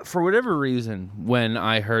 For whatever reason, when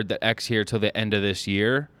I heard that X here till the end of this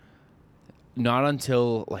year, not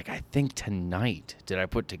until I think tonight did I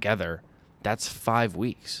put together. That's 5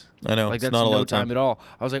 weeks. I know. That's not a lot no of time at all.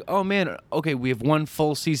 I was like, oh man, okay, we have one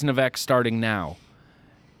full season of X starting now.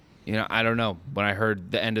 I don't know. When I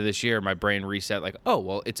heard the end of this year, my brain reset. Oh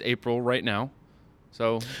well, it's April right now.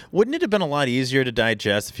 So wouldn't it have been a lot easier to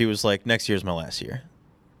digest if he was like, next year's my last year?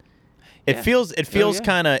 It feels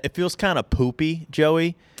kind of poopy,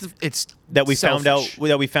 Joey. It's that we selfish.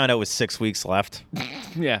 found out with 6 weeks left.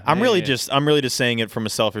 Yeah, I'm really just saying it from a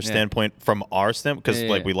selfish standpoint, from our standpoint,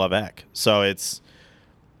 because we love Eck. So it's,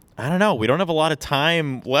 I don't know, we don't have a lot of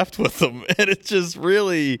time left with them, and it just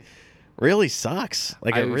really sucks.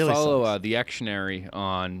 I it really follow sucks. the Actionary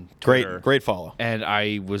on Twitter. Great follow. And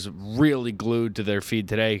I was really glued to their feed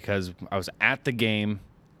today because I was at the game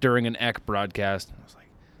during an Eck broadcast. I was like,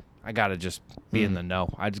 I gotta just be in the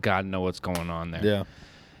know. I just gotta know what's going on there. Yeah.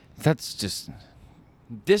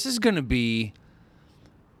 This is gonna be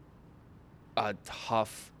a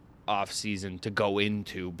tough off season to go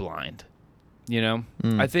into blind.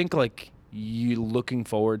 I think you looking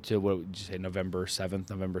forward to, what would you say, November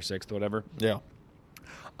 7th, November 6th, whatever. Yeah.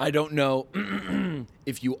 I don't know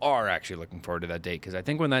if you are actually looking forward to that date, because I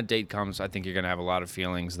think when that date comes, I think you're going to have a lot of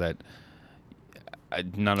feelings that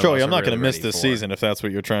none of us Joey, are I'm not really going to miss ready this for. season if that's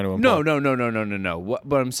what you're trying to imply. No.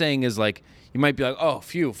 What I'm saying is, you might be like, oh,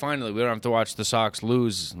 phew, finally, we don't have to watch the Sox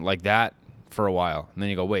lose like that for a while. And then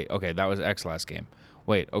you go, wait, okay, that was X last game.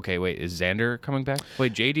 Wait, is Xander coming back?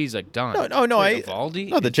 Wait, JD's done. No, wait, Evaldi?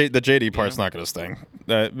 No, the JD part's not going to sting.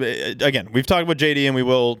 Again, we've talked about JD, and we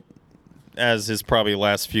will, as his probably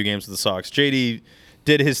last few games with the Sox. JD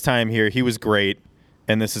did his time here. He was great,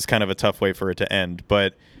 and this is kind of a tough way for it to end.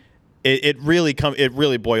 But it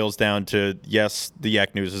really boils down to, yes, the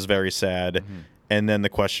Yak news is very sad, and then the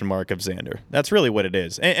question mark of Xander. That's really what it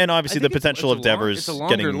is. And obviously the potential of Devers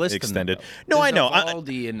getting extended. No, I know.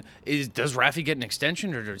 Does Raffy get an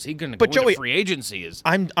extension, or is he going to go into free agency?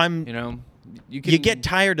 You get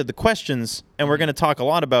tired of the questions, and we're going to talk a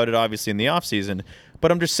lot about it, obviously, in the offseason.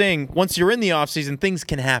 But I'm just saying, once you're in the offseason, things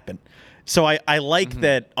can happen. So I like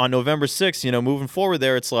that on November 6th, moving forward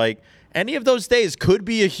there, it's like any of those days could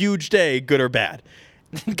be a huge day, good or bad.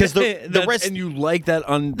 Because the rest, and you like that.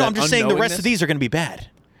 No, I'm just saying the rest of these are going to be bad.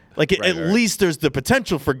 At least there's the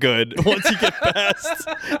potential for good once you get past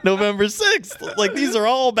November 6th. These are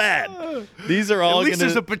all bad. These are all. At least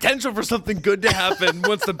there's a potential for something good to happen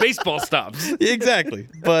once the baseball stops. Exactly.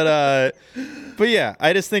 But yeah,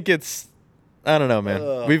 I just think it's, I don't know,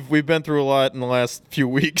 man. We've been through a lot in the last few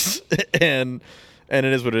weeks, and it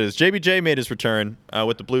is what it is. JBJ made his return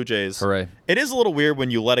with the Blue Jays. Hooray. It is a little weird when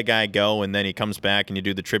you let a guy go and then he comes back and you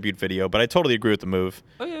do the tribute video, but I totally agree with the move.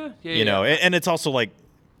 Oh, yeah. You know, and it's also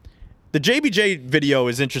the JBJ video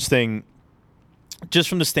is interesting just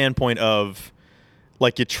from the standpoint of,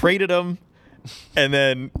 you traded him and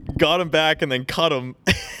then got him back and then cut him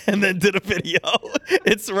and then did a video.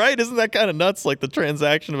 It's right. Isn't that kind of nuts, the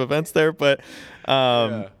transaction of events there? But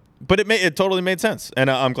But it totally made sense, and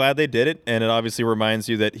I'm glad they did it, and it obviously reminds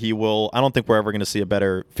you that he will. I don't think we're ever going to see a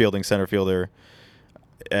better fielding center fielder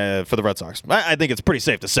for the Red Sox. I think it's pretty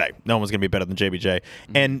safe to say no one's going to be better than JBJ.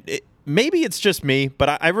 And maybe it's just me,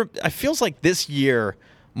 but I feels like this year,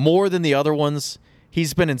 more than the other ones,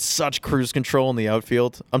 he's been in such cruise control in the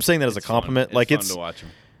outfield. I'm saying that as a compliment. Fun. It's fun to watch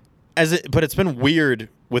him. But it's been weird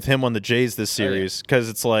with him on the Jays this series because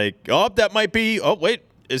it's that might be. Oh wait.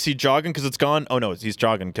 Is he jogging because it's gone? Oh, no, he's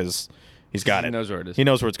jogging because he's got it. He knows where it is. He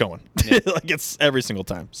knows where it's going. Yeah. It's every single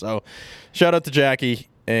time. So shout out to Jackie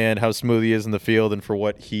and how smooth he is in the field and for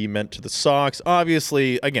what he meant to the Sox.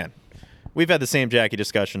 Obviously, again, we've had the same Jackie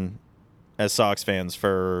discussion as Sox fans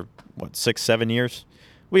for, 6-7 years?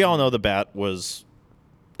 We all know the bat was,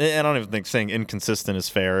 and I don't even think saying inconsistent is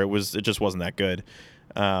fair. It just wasn't that good.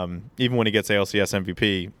 Even when he gets ALCS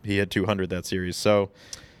MVP, he had 200 that series. So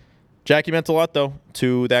Jackie meant a lot, though,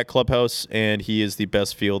 to that clubhouse, and he is the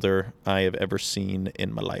best fielder I have ever seen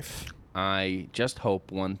in my life. I just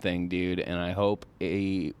hope one thing, dude, and I hope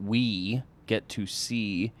we get to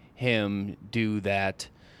see him do that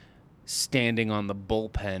standing on the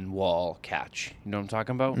bullpen wall catch. You know what I'm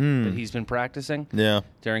talking about? That he's been practicing? Yeah.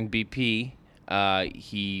 During BP,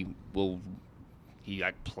 he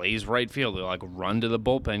plays right field. He'll run to the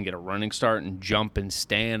bullpen, get a running start, and jump and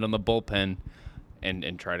stand on the bullpen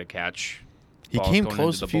and try to catch. He came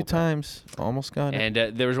close a few times. Almost got it.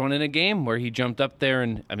 And there was one in a game where he jumped up there,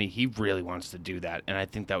 and, he really wants to do that. And I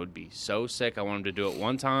think that would be so sick. I want him to do it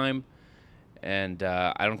one time And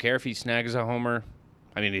I don't care if he snags a homer.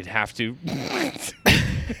 I mean, he'd have to.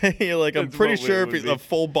 You're like, I'm pretty sure if the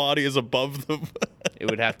full body is above the... It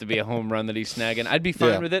would have to be a home run that he's snagging. I'd be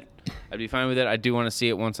fine with it. I do want to see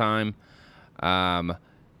it one time.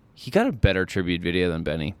 He got a better tribute video than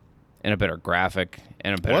Benny, and a better graphic,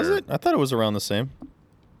 and a better... Was it? I thought it was around the same.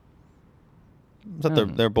 I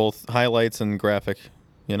thought they're both highlights and graphic,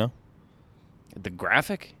 you know? The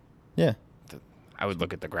graphic? Yeah. I would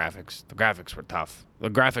look at the graphics. The graphics were tough. The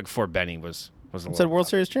graphic for Benny was a little It said World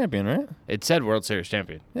tough. Series champion, right? It said World Series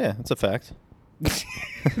champion. Yeah, that's a fact.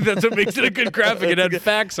 That's what makes it a good graphic. It had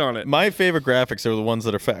facts on it. My favorite graphics are the ones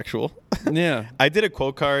that are factual. Yeah. I did a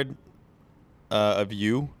quote card of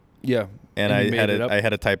you. Yeah. And I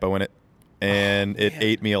had a typo in it, and it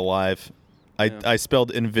ate me alive. I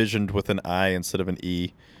spelled envisioned with an I instead of an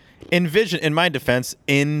E. Envision, in my defense,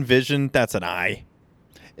 envisioned, that's an I.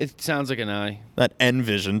 It sounds like an I. Not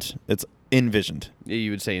envisioned, it's envisioned. Yeah,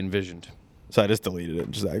 you would say envisioned. So I just deleted it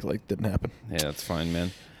and just acted like it didn't happen. Yeah, that's fine,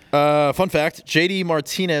 man. Fun fact, JD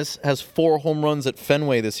Martinez has 4 home runs at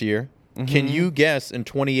Fenway this year. Mm-hmm. Can you guess in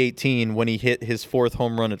 2018 when he hit his 4th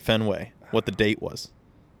home run at Fenway, what the date was?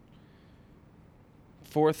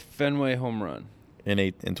 4th Fenway home run. In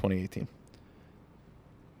 2018.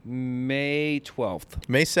 May 12th.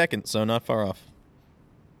 May 2nd, so not far off.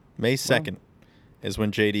 May 2nd is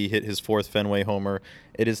when JD hit his 4th Fenway homer.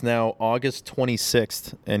 It is now August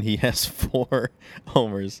 26th, and he has 4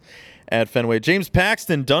 homers at Fenway. James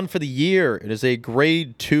Paxton done for the year. It is a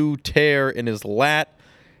grade 2 tear in his lat,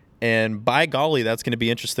 and by golly, that's going to be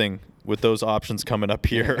interesting with those options coming up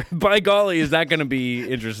here. By golly, is that going to be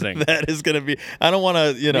interesting? That is going to be... I don't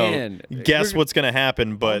want to, guess what's going to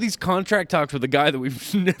happen, but... All these contract talks with a guy that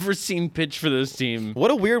we've never seen pitch for this team. What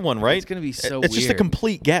a weird one, right? It's going to be so It's just a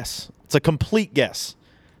complete guess. It's a complete guess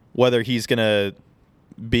whether he's going to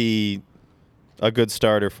be a good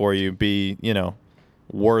starter for you, be,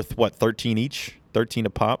 worth, 13 each? 13 a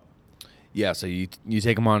pop? Yeah, so you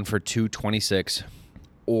take him on for $226,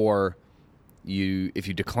 or... if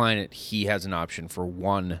you decline it, he has an option for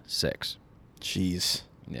 1.6. Jeez.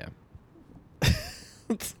 Yeah.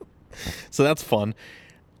 So that's fun.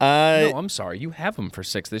 No, I'm sorry. You have him for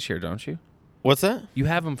 6 this year, don't you? What's that? You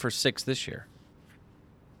have him for 6 this year.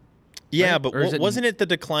 Yeah, right? but wasn't it the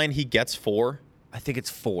decline he gets 4? I think it's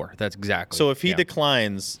 4. That's exactly. So if he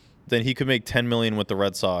declines, then he could make $10 million with the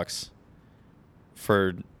Red Sox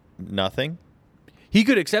for nothing. He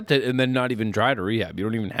could accept it and then not even try to rehab. You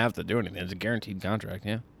don't even have to do anything. It's a guaranteed contract,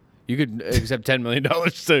 yeah. You could accept $10 million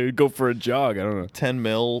to go for a jog. I don't know. 10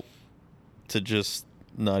 mil to just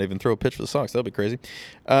not even throw a pitch for the Sox. That would be crazy.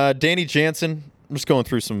 Danny Jansen. I'm just going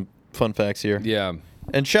through some fun facts here. Yeah.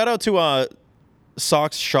 And shout out to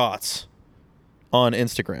Sox Shots on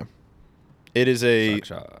Instagram. It is a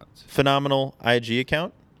phenomenal IG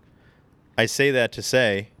account. I say that to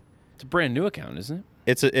say... It's a brand new account, isn't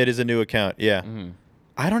it? It is a new account, yeah. Mm-hmm.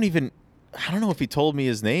 I don't know if he told me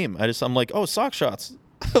his name. I'm like, oh, Sock Shots.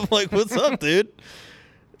 I'm like, what's up, dude?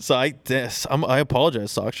 So I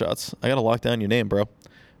apologize, Sock Shots. I got to lock down your name, bro.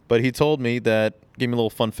 But he told me that, gave me a little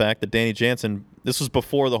fun fact, that Danny Jansen, this was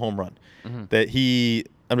before the home run, that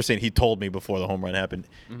I'm just saying he told me before the home run happened,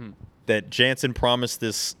 that Jansen promised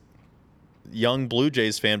this young Blue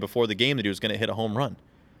Jays fan before the game that he was going to hit a home run,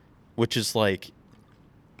 which is like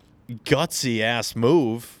gutsy ass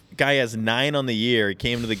move. Guy has 9 on the year. He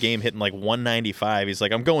came to the game hitting like 195. He's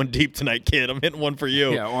like, I'm going deep tonight, kid. I'm hitting one for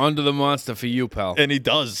you. Yeah, on to the monster for you, pal. And he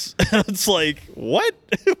does. It's like, what?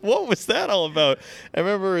 What was that all about? I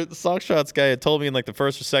remember the Sock Shots guy had told me in like the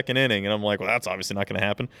first or second inning, and I'm like, well, that's obviously not going to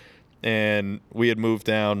happen. And we had moved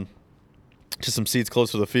down to some seats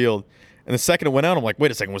closer to the field. And the second it went out, I'm like,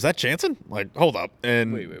 wait a second, was that Jansen? Like, hold up.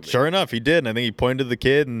 And wait. Sure enough, he did. And I think he pointed to the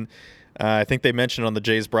kid, and I think they mentioned on the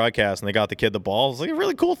Jays broadcast, and they got the kid the ball. It was like a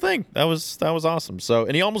really cool thing. That was awesome. So,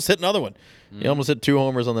 and he almost hit another one. He almost hit 2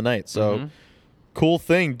 homers on the night. So, cool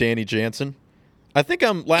thing, Danny Jansen. I think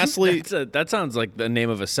lastly... that sounds like the name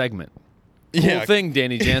of a segment. Cool thing,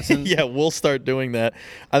 Danny Jansen. Yeah, we'll start doing that.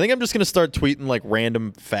 I think I'm just going to start tweeting like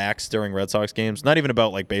random facts during Red Sox games. Not even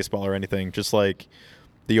about like baseball or anything. Just like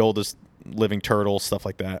the oldest living turtle, stuff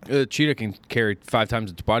like that. A cheetah can carry 5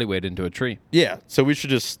 times its body weight into a tree. Yeah, so we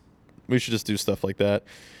should just do stuff like that.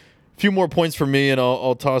 A few more points from me, and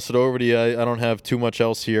I'll toss it over to you. I don't have too much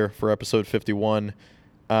else here for episode 51.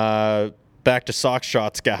 Back to Sock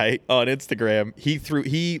Shots guy on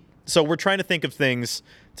Instagram. So we're trying to think of things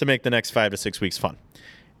to make the next 5 to 6 weeks fun.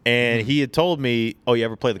 And he had told me, oh, you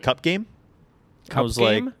ever play the Cup game? I was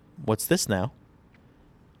like, what's this now?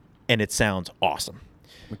 And it sounds awesome.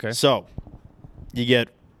 Okay. So you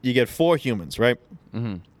get 4 humans, right?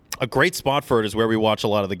 A great spot for it is where we watch a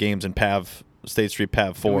lot of the games in State Street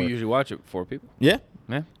Pav 4. We usually watch it with 4 people. Yeah.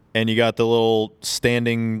 Yeah. And you got the little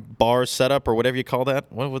standing bar setup or whatever you call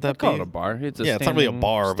that. What would that be? Call it a bar. It's not really a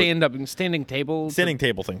bar. Standing table. Standing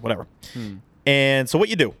table thing, whatever. And so what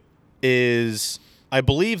you do is, I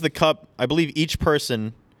believe each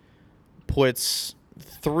person puts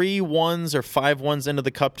 3 ones or 5 ones into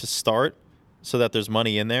the cup to start so that there's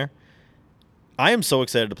money in there. I am so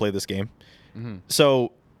excited to play this game.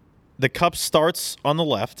 So the cup starts on the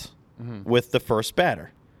left with the first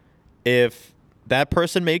batter. If that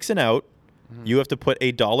person makes an out, you have to put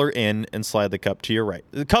 $1 in and slide the cup to your right.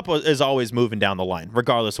 The cup is always moving down the line,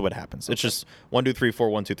 regardless of what happens. It's just 1, 2, 3, 4,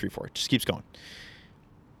 1, 2, 3, 4. It just keeps going.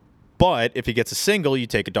 But if he gets a single, you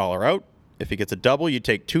take $1 out. If he gets a double, you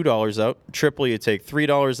take $2 out. Triple, you take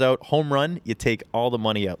 $3 out. Home run, you take all the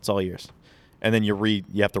money out. It's all yours. And then you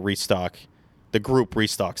have to restock. The group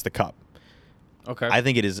restocks the cup. Okay. I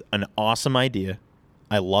think it is an awesome idea.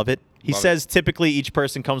 I love it. He says typically each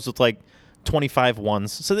person comes with like 25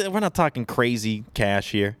 ones. So we're not talking crazy cash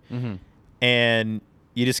here. And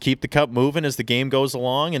you just keep the cup moving as the game goes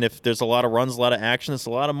along. And if there's a lot of runs, a lot of action, there's a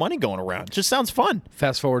lot of money going around. It just sounds fun.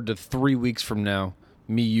 Fast forward to 3 weeks from now.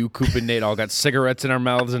 Me, you, Coop, and Nate all got cigarettes in our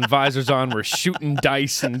mouths and visors on. We're shooting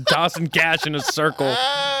dice and tossing cash in a circle.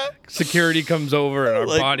 Security comes over and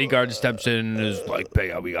our bodyguard steps in and is like,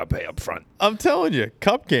 "Pay up, we got to pay up front." I'm telling you,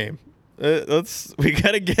 cup game. We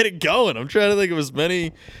got to get it going. I'm trying to think of as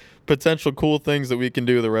many potential cool things that we can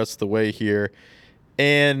do the rest of the way here.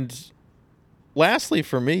 And lastly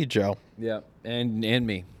for me, Joe. Yeah, and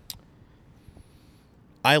me.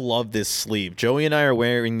 I love this sleeve. Joey and I are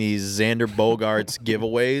wearing these Xander Bogaerts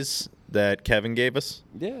giveaways that Kevin gave us.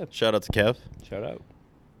 Yeah. Shout out to Kev. Shout out.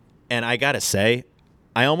 And I got to say,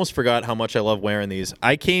 I almost forgot how much I love wearing these.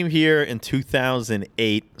 I came here in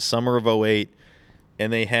 2008, summer of 08,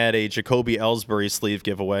 and they had a Jacoby Ellsbury sleeve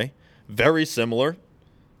giveaway. Very similar.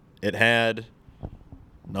 It had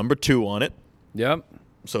number 2 on it. Yep.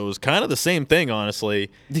 So it was kind of the same thing,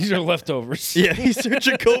 honestly. These are leftovers. Yeah, these are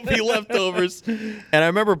Jacoby leftovers. And I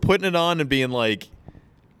remember putting it on and being like,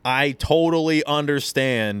 I totally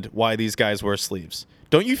understand why these guys wear sleeves.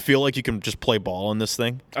 Don't you feel like you can just play ball in this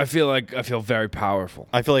thing? I feel very powerful.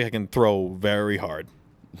 I feel like I can throw very hard.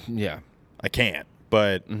 Yeah. I can't,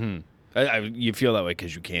 but... you feel that way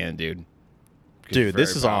because you can, dude. Dude,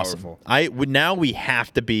 this is powerful. Awesome. Now we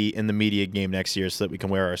have to be in the media game next year so that we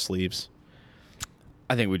can wear our sleeves.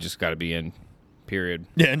 I think we just got to be in, period.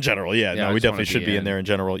 Yeah, in general, yeah. No, we definitely should be in there in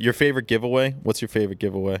general. Your favorite giveaway? What's your favorite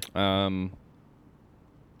giveaway? I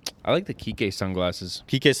like the Kike sunglasses.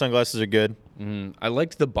 Kike sunglasses are good. I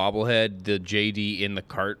liked the bobblehead, the JD in the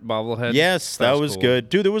cart bobblehead. Yes, that was cool. Good.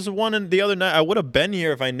 Dude, there was one the other night. I would have been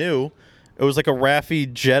here if I knew. It was like a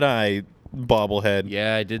Raffi Jedi bobblehead.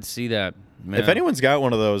 Yeah, I did see that. Man. If anyone's got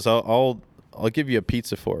one of those, I'll give you a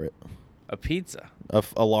pizza for it. A pizza?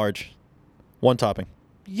 A large. 1 topping.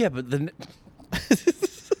 Yeah, but then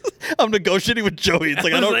I'm negotiating with Joey. It's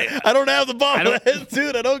like I don't have the bobblehead,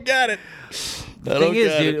 dude. I don't got it. The thing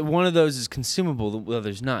is, dude, one of those is consumable. The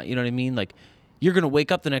other's not. You know what I mean? Like, you're gonna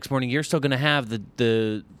wake up the next morning. You're still gonna have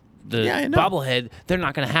the bobblehead. They're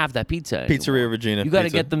not gonna have that pizza anymore. Pizzeria Regina. You got to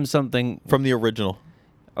get them something from the original.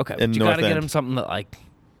 Okay, but you got to get them something that like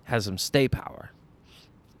has some stay power.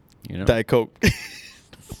 You know, Diet Coke.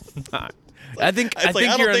 I think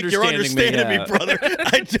you're understanding me, brother.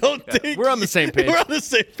 I don't think we're on the same page. We're on the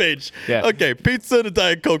same page. Yeah. Okay, pizza and a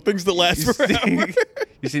Diet Coke, things that last forever.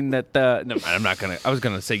 You seen that? No, I'm not gonna. I was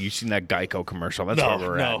gonna say you seen that Geico commercial. That's where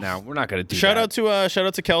we're at now. We're not gonna do shout that. Shout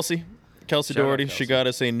out to Kelsey Doherty. She got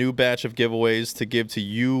us a new batch of giveaways to give to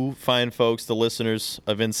you, fine folks, the listeners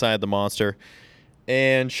of Inside the Monster.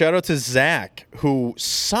 And shout out to Zach, who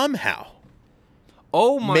somehow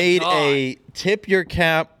made a tip your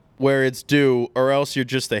cap where it's due, or else you're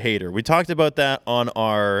just a hater. We talked about that on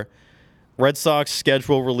our Red Sox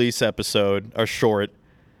schedule release episode, our short.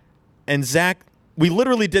 And Zach, we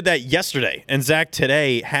literally did that yesterday. And Zach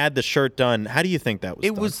today had the shirt done. How do you think that was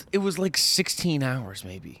done? It was like 16 hours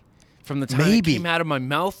maybe. From the time it came out of my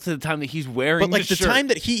mouth to the time that he's wearing the shirt. But like the time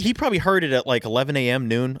that he probably heard it at like 11 a.m.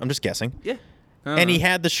 noon. I'm just guessing. Yeah. And he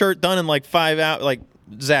had the shirt done in like 5 hours. Like,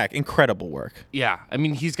 Zach, incredible work. Yeah. I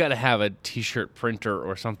mean, he's got to have a T-shirt printer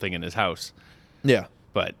or something in his house. Yeah.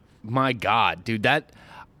 But my God, dude, that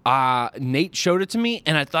Nate showed it to me,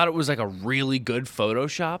 and I thought it was like a really good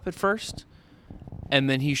Photoshop at first. And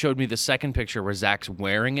then he showed me the second picture where Zach's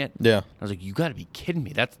wearing it. Yeah. I was like, you got to be kidding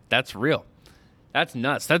me. That's real. That's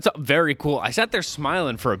nuts. That's very cool. I sat there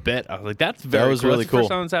smiling for a bit. I was like, that's very cool. Really that's cool. The first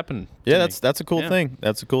time it's happened. Yeah, that's a cool thing.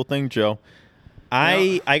 That's a cool thing, Joe.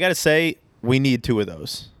 I got to say, we need 2 of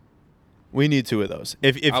those. We need 2 of those.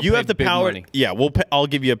 If I'll you pay have the big power, money. yeah, I'll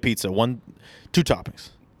give you a pizza. 2 toppings.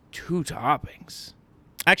 2 toppings.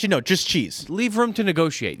 Actually, no, just cheese. Leave room to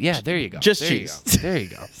negotiate. Yeah, there you go. Just there cheese. You go. There you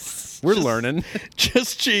go. We're learning.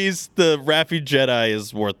 Just cheese. The Raffi Jedi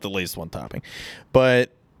is worth at least 1 topping.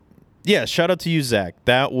 But yeah, shout out to you, Zach.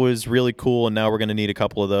 That was really cool, and now we're going to need a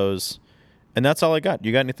couple of those. And that's all I got.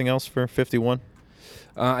 You got anything else for 51?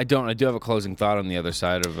 I don't. I do have a closing thought on the other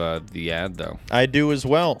side of the ad, though. I do as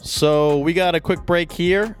well. So we got a quick break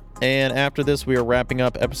here, and after this, we are wrapping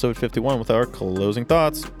up episode 51 with our closing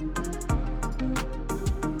thoughts.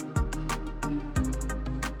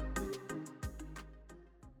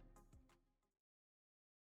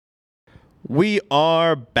 We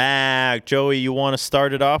are back. Joey, you want to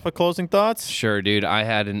start it off with closing thoughts? Sure, dude. I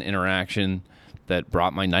had an interaction that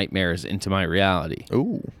brought my nightmares into my reality.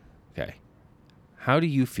 Ooh. Okay. How do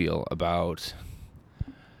you feel about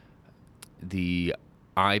the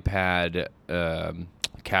iPad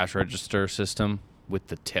cash register system with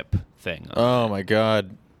the tip thing? Oh, my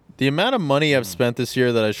God. The amount of money I've spent this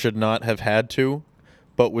year that I should not have had to,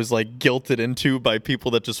 but was like guilted into by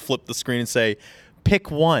people that just flip the screen and say,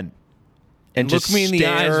 pick one. And look just me in the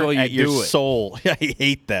eyes stare while you at your do it. soul. I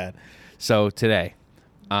hate that. So today,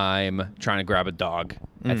 I'm trying to grab a dog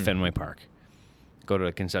at Fenway Park. Go to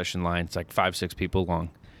a concession line. It's like 5-6 people long.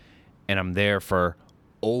 And I'm there for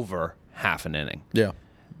over half an inning. Yeah.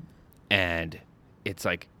 And it's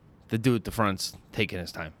like the dude at the front's taking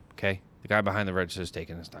his time, okay? The guy behind the register is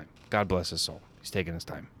taking his time. God bless his soul. He's taking his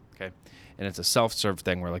time, okay? And it's a self-serve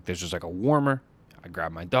thing where, like, there's just like a warmer. I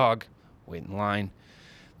grab my dog, wait in line.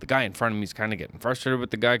 The guy in front of me is kind of getting frustrated with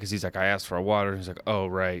the guy because he's like, I asked for a water. He's like, oh,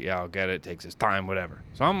 right, yeah, I'll get it. Takes his time, whatever.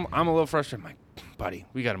 So I'm a little frustrated. I'm like, buddy,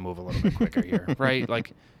 we got to move a little bit quicker here, right?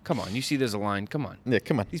 Like, come on. You see there's a line. Come on. Yeah,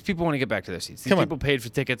 come on. These people want to get back to their seats. These Come on. people paid for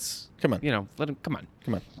tickets. Come on. You know, let them, come on.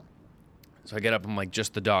 Come on. So I get up, I'm like,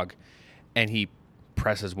 just the dog. And he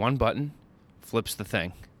presses one button, flips the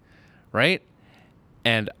thing, right?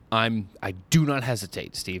 And I do not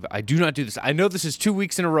hesitate, Steve. I do not do this. I know this is 2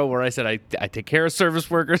 weeks in a row where I said I take care of service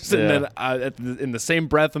workers, and then in the same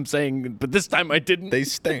breath I'm saying, but this time I didn't. They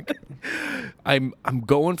stink. I'm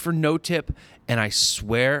going for no tip, and I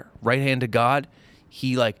swear, right hand to God,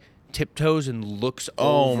 he like tiptoes and looks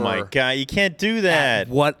Oh over. my God, you can't do that. At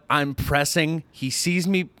what I'm pressing. He sees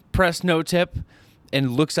me press no tip, and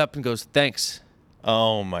looks up and goes, "Thanks."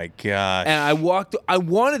 Oh my gosh. And I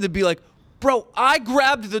wanted to be like, bro, I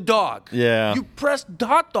grabbed the dog. Yeah. You pressed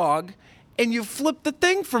hot dog and you flipped the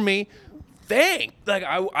thing for me. Thank. Like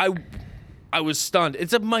I was stunned.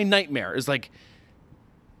 It's my nightmare. It's like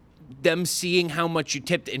them seeing how much you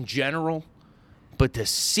tipped in general, but to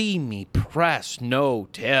see me press no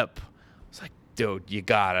tip. It's like, dude, you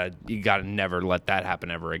gotta never let that happen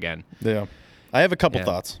ever again. Yeah. I have a couple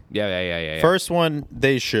thoughts. Yeah. First one,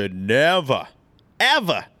 they should never,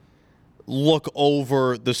 ever look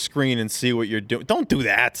over the screen and see what you're doing. Don't do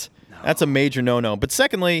that. No. That's a major no-no. But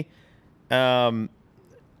secondly, I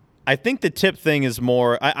think the tip thing is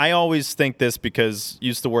more, I always think this because I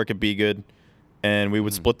used to work at Be Good, and we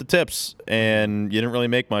would split the tips, and you didn't really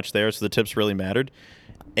make much there, so the tips really mattered.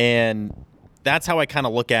 And that's how I kind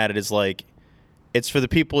of look at it, is like, it's for the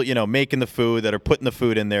people, making the food, that are putting the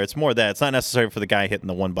food in there. It's more that. It's not necessary for the guy hitting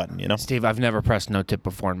the one button, Steve, I've never pressed no tip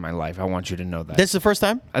before in my life. I want you to know that. This is the first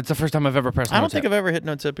time? That's the first time I've ever pressed no tip. I don't think I've ever hit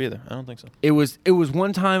no tip either. I don't think so. It was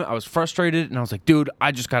one time I was frustrated, and I was like, dude,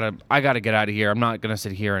 I gotta get out of here. I'm not going to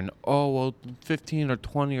sit here and, 15 or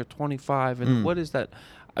 20 or 25, and what is that?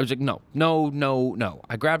 I was like, no.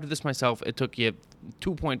 I grabbed this myself. It took you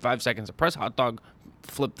 2.5 seconds to press hot dog,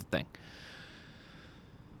 flip the thing.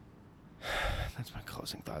 That's my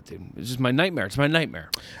closing thought, dude. It's just my nightmare. It's my nightmare.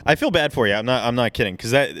 I feel bad for you. I'm not kidding. Because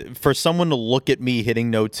that, for someone to look at me hitting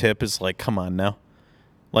no tip is like, come on now.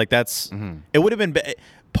 Like, that's it would have been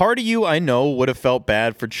part of you I know would have felt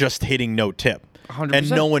bad for just hitting no tip 100%. and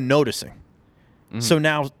no one noticing. So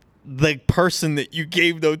now the person that you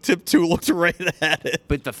gave no tip to looked right at it.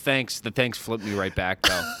 But the thanks flipped me right back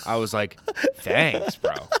though. I was like, thanks,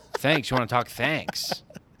 bro. Thanks. You want to talk? Thanks.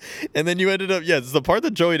 And then you ended up, it's the part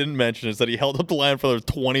that Joey didn't mention, is that he held up the line for another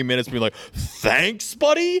 20 minutes being like, thanks,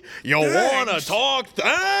 buddy? You want to talk?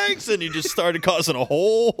 Thanks? And he just started causing a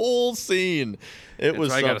whole scene. It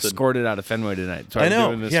was I got something. escorted out of Fenway tonight. So I know.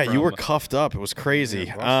 Doing this Yeah, from, you were cuffed up. It was crazy.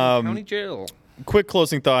 County Jail. Quick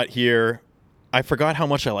closing thought here. I forgot how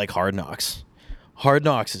much I like Hard Knocks. Hard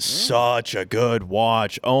Knocks is such a good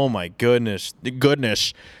watch. Oh, my goodness.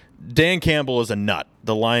 Dan Campbell is a nut.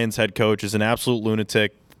 The Lions head coach is an absolute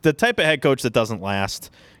lunatic. The type of head coach that doesn't last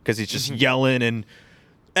because he's just yelling and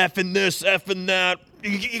effing this, effing that.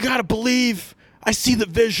 You got to believe. I see the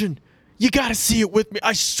vision. You got to see it with me.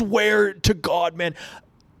 I swear to God, man.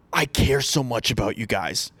 I care so much about you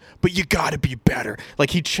guys, but you got to be better.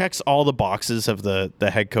 Like, he checks all the boxes of the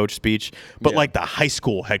head coach speech, but like the high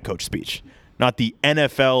school head coach speech, not the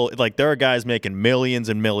NFL. Like, there are guys making millions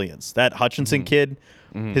and millions. That Hutchinson kid,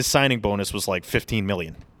 his signing bonus was like $15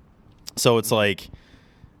 million. So it's like,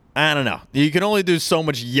 I don't know. You can only do so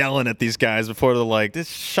much yelling at these guys before they're like,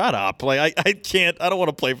 "Just shut up." Like, I can't. I don't want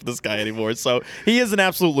to play for this guy anymore. So he is an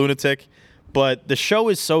absolute lunatic. But the show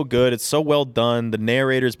is so good. It's so well done. The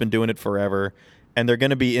narrator's been doing it forever, and they're going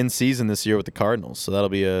to be in season this year with the Cardinals. So that'll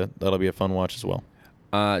be a fun watch as well.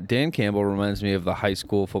 Dan Campbell reminds me of the high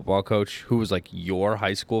school football coach who was like your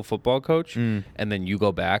high school football coach, and then you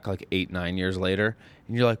go back like 8-9 years later,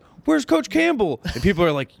 and you're like, "Where's Coach Campbell?" And people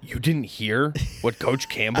are like, "You didn't hear what Coach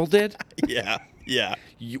Campbell did?" Yeah.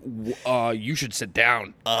 You should sit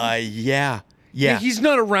down. Yeah. He's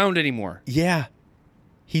not around anymore. Yeah.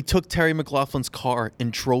 He took Terry McLaughlin's car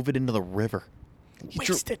and drove it into the river.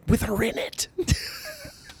 Wasted with her in it.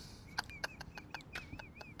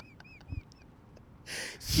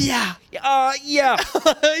 Yeah.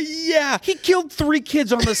 Yeah. He killed 3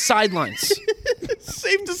 kids on the sidelines.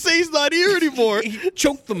 Safe to say he's not here anymore. He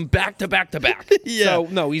choked them back to back to back. Yeah. So,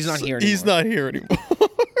 no, he's not here anymore. He's not here anymore.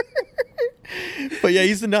 But yeah,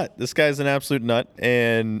 he's a nut. This guy's an absolute nut.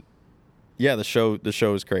 And yeah, the show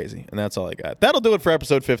is crazy. And that's all I got. That'll do it for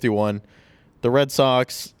episode 51. The Red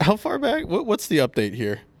Sox, how far back? What's the update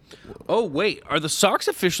here? Oh, wait. Are the Sox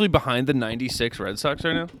officially behind the 96 Red Sox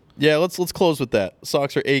right now? Yeah, let's close with that.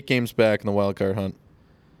 Sox are 8 games back in the wild card hunt.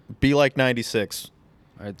 Be like 96.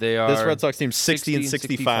 All right, they are. This Red Sox team's 60 and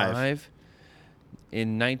 65.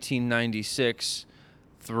 In 1996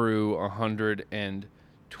 through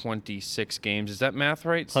 126 games. Is that math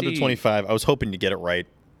right, Steve? 125. I was hoping to get it right.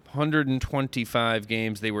 125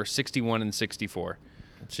 games. They were 61 and 64.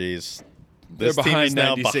 Jeez. They're This team is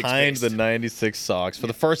now 96 behind based. the 96 Sox for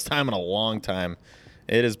the first time in a long time.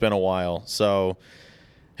 It has been a while. So,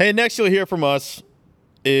 hey, next you'll hear from us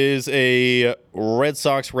is a Red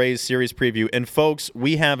Sox Rays series preview. And, folks,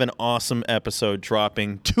 we have an awesome episode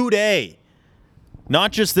dropping today.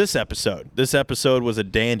 Not just this episode. This episode was a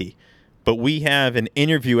dandy. But we have an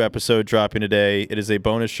interview episode dropping today. It is a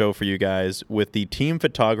bonus show for you guys with the team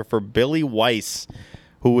photographer, Billy Weiss,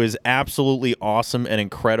 who is absolutely awesome and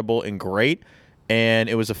incredible and great. And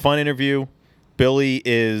it was a fun interview. Billy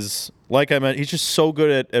is, like I meant, he's just so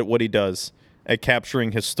good at what he does, at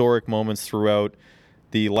capturing historic moments throughout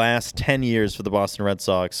the last 10 years for the Boston Red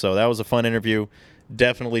Sox. So that was a fun interview.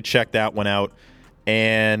 Definitely check that one out.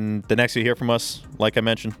 And the next you hear from us, like I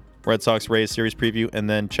mentioned, Red Sox Rays series preview, and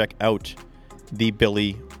then check out the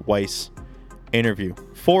Billy Weiss interview.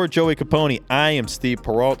 For Joey Capone, I am Steve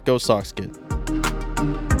Perrault. Go Sox, kid.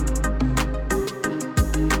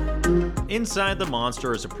 Inside the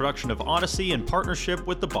Monster is a production of Odyssey in partnership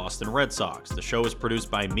with the Boston Red Sox. The show is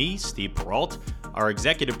produced by me, Steve Perrault. Our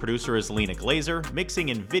executive producer is Lena Glazer.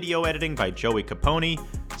 Mixing and video editing by Joey Capone.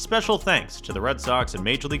 Special thanks to the Red Sox and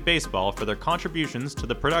Major League Baseball for their contributions to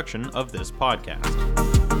the production of this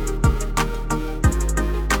podcast.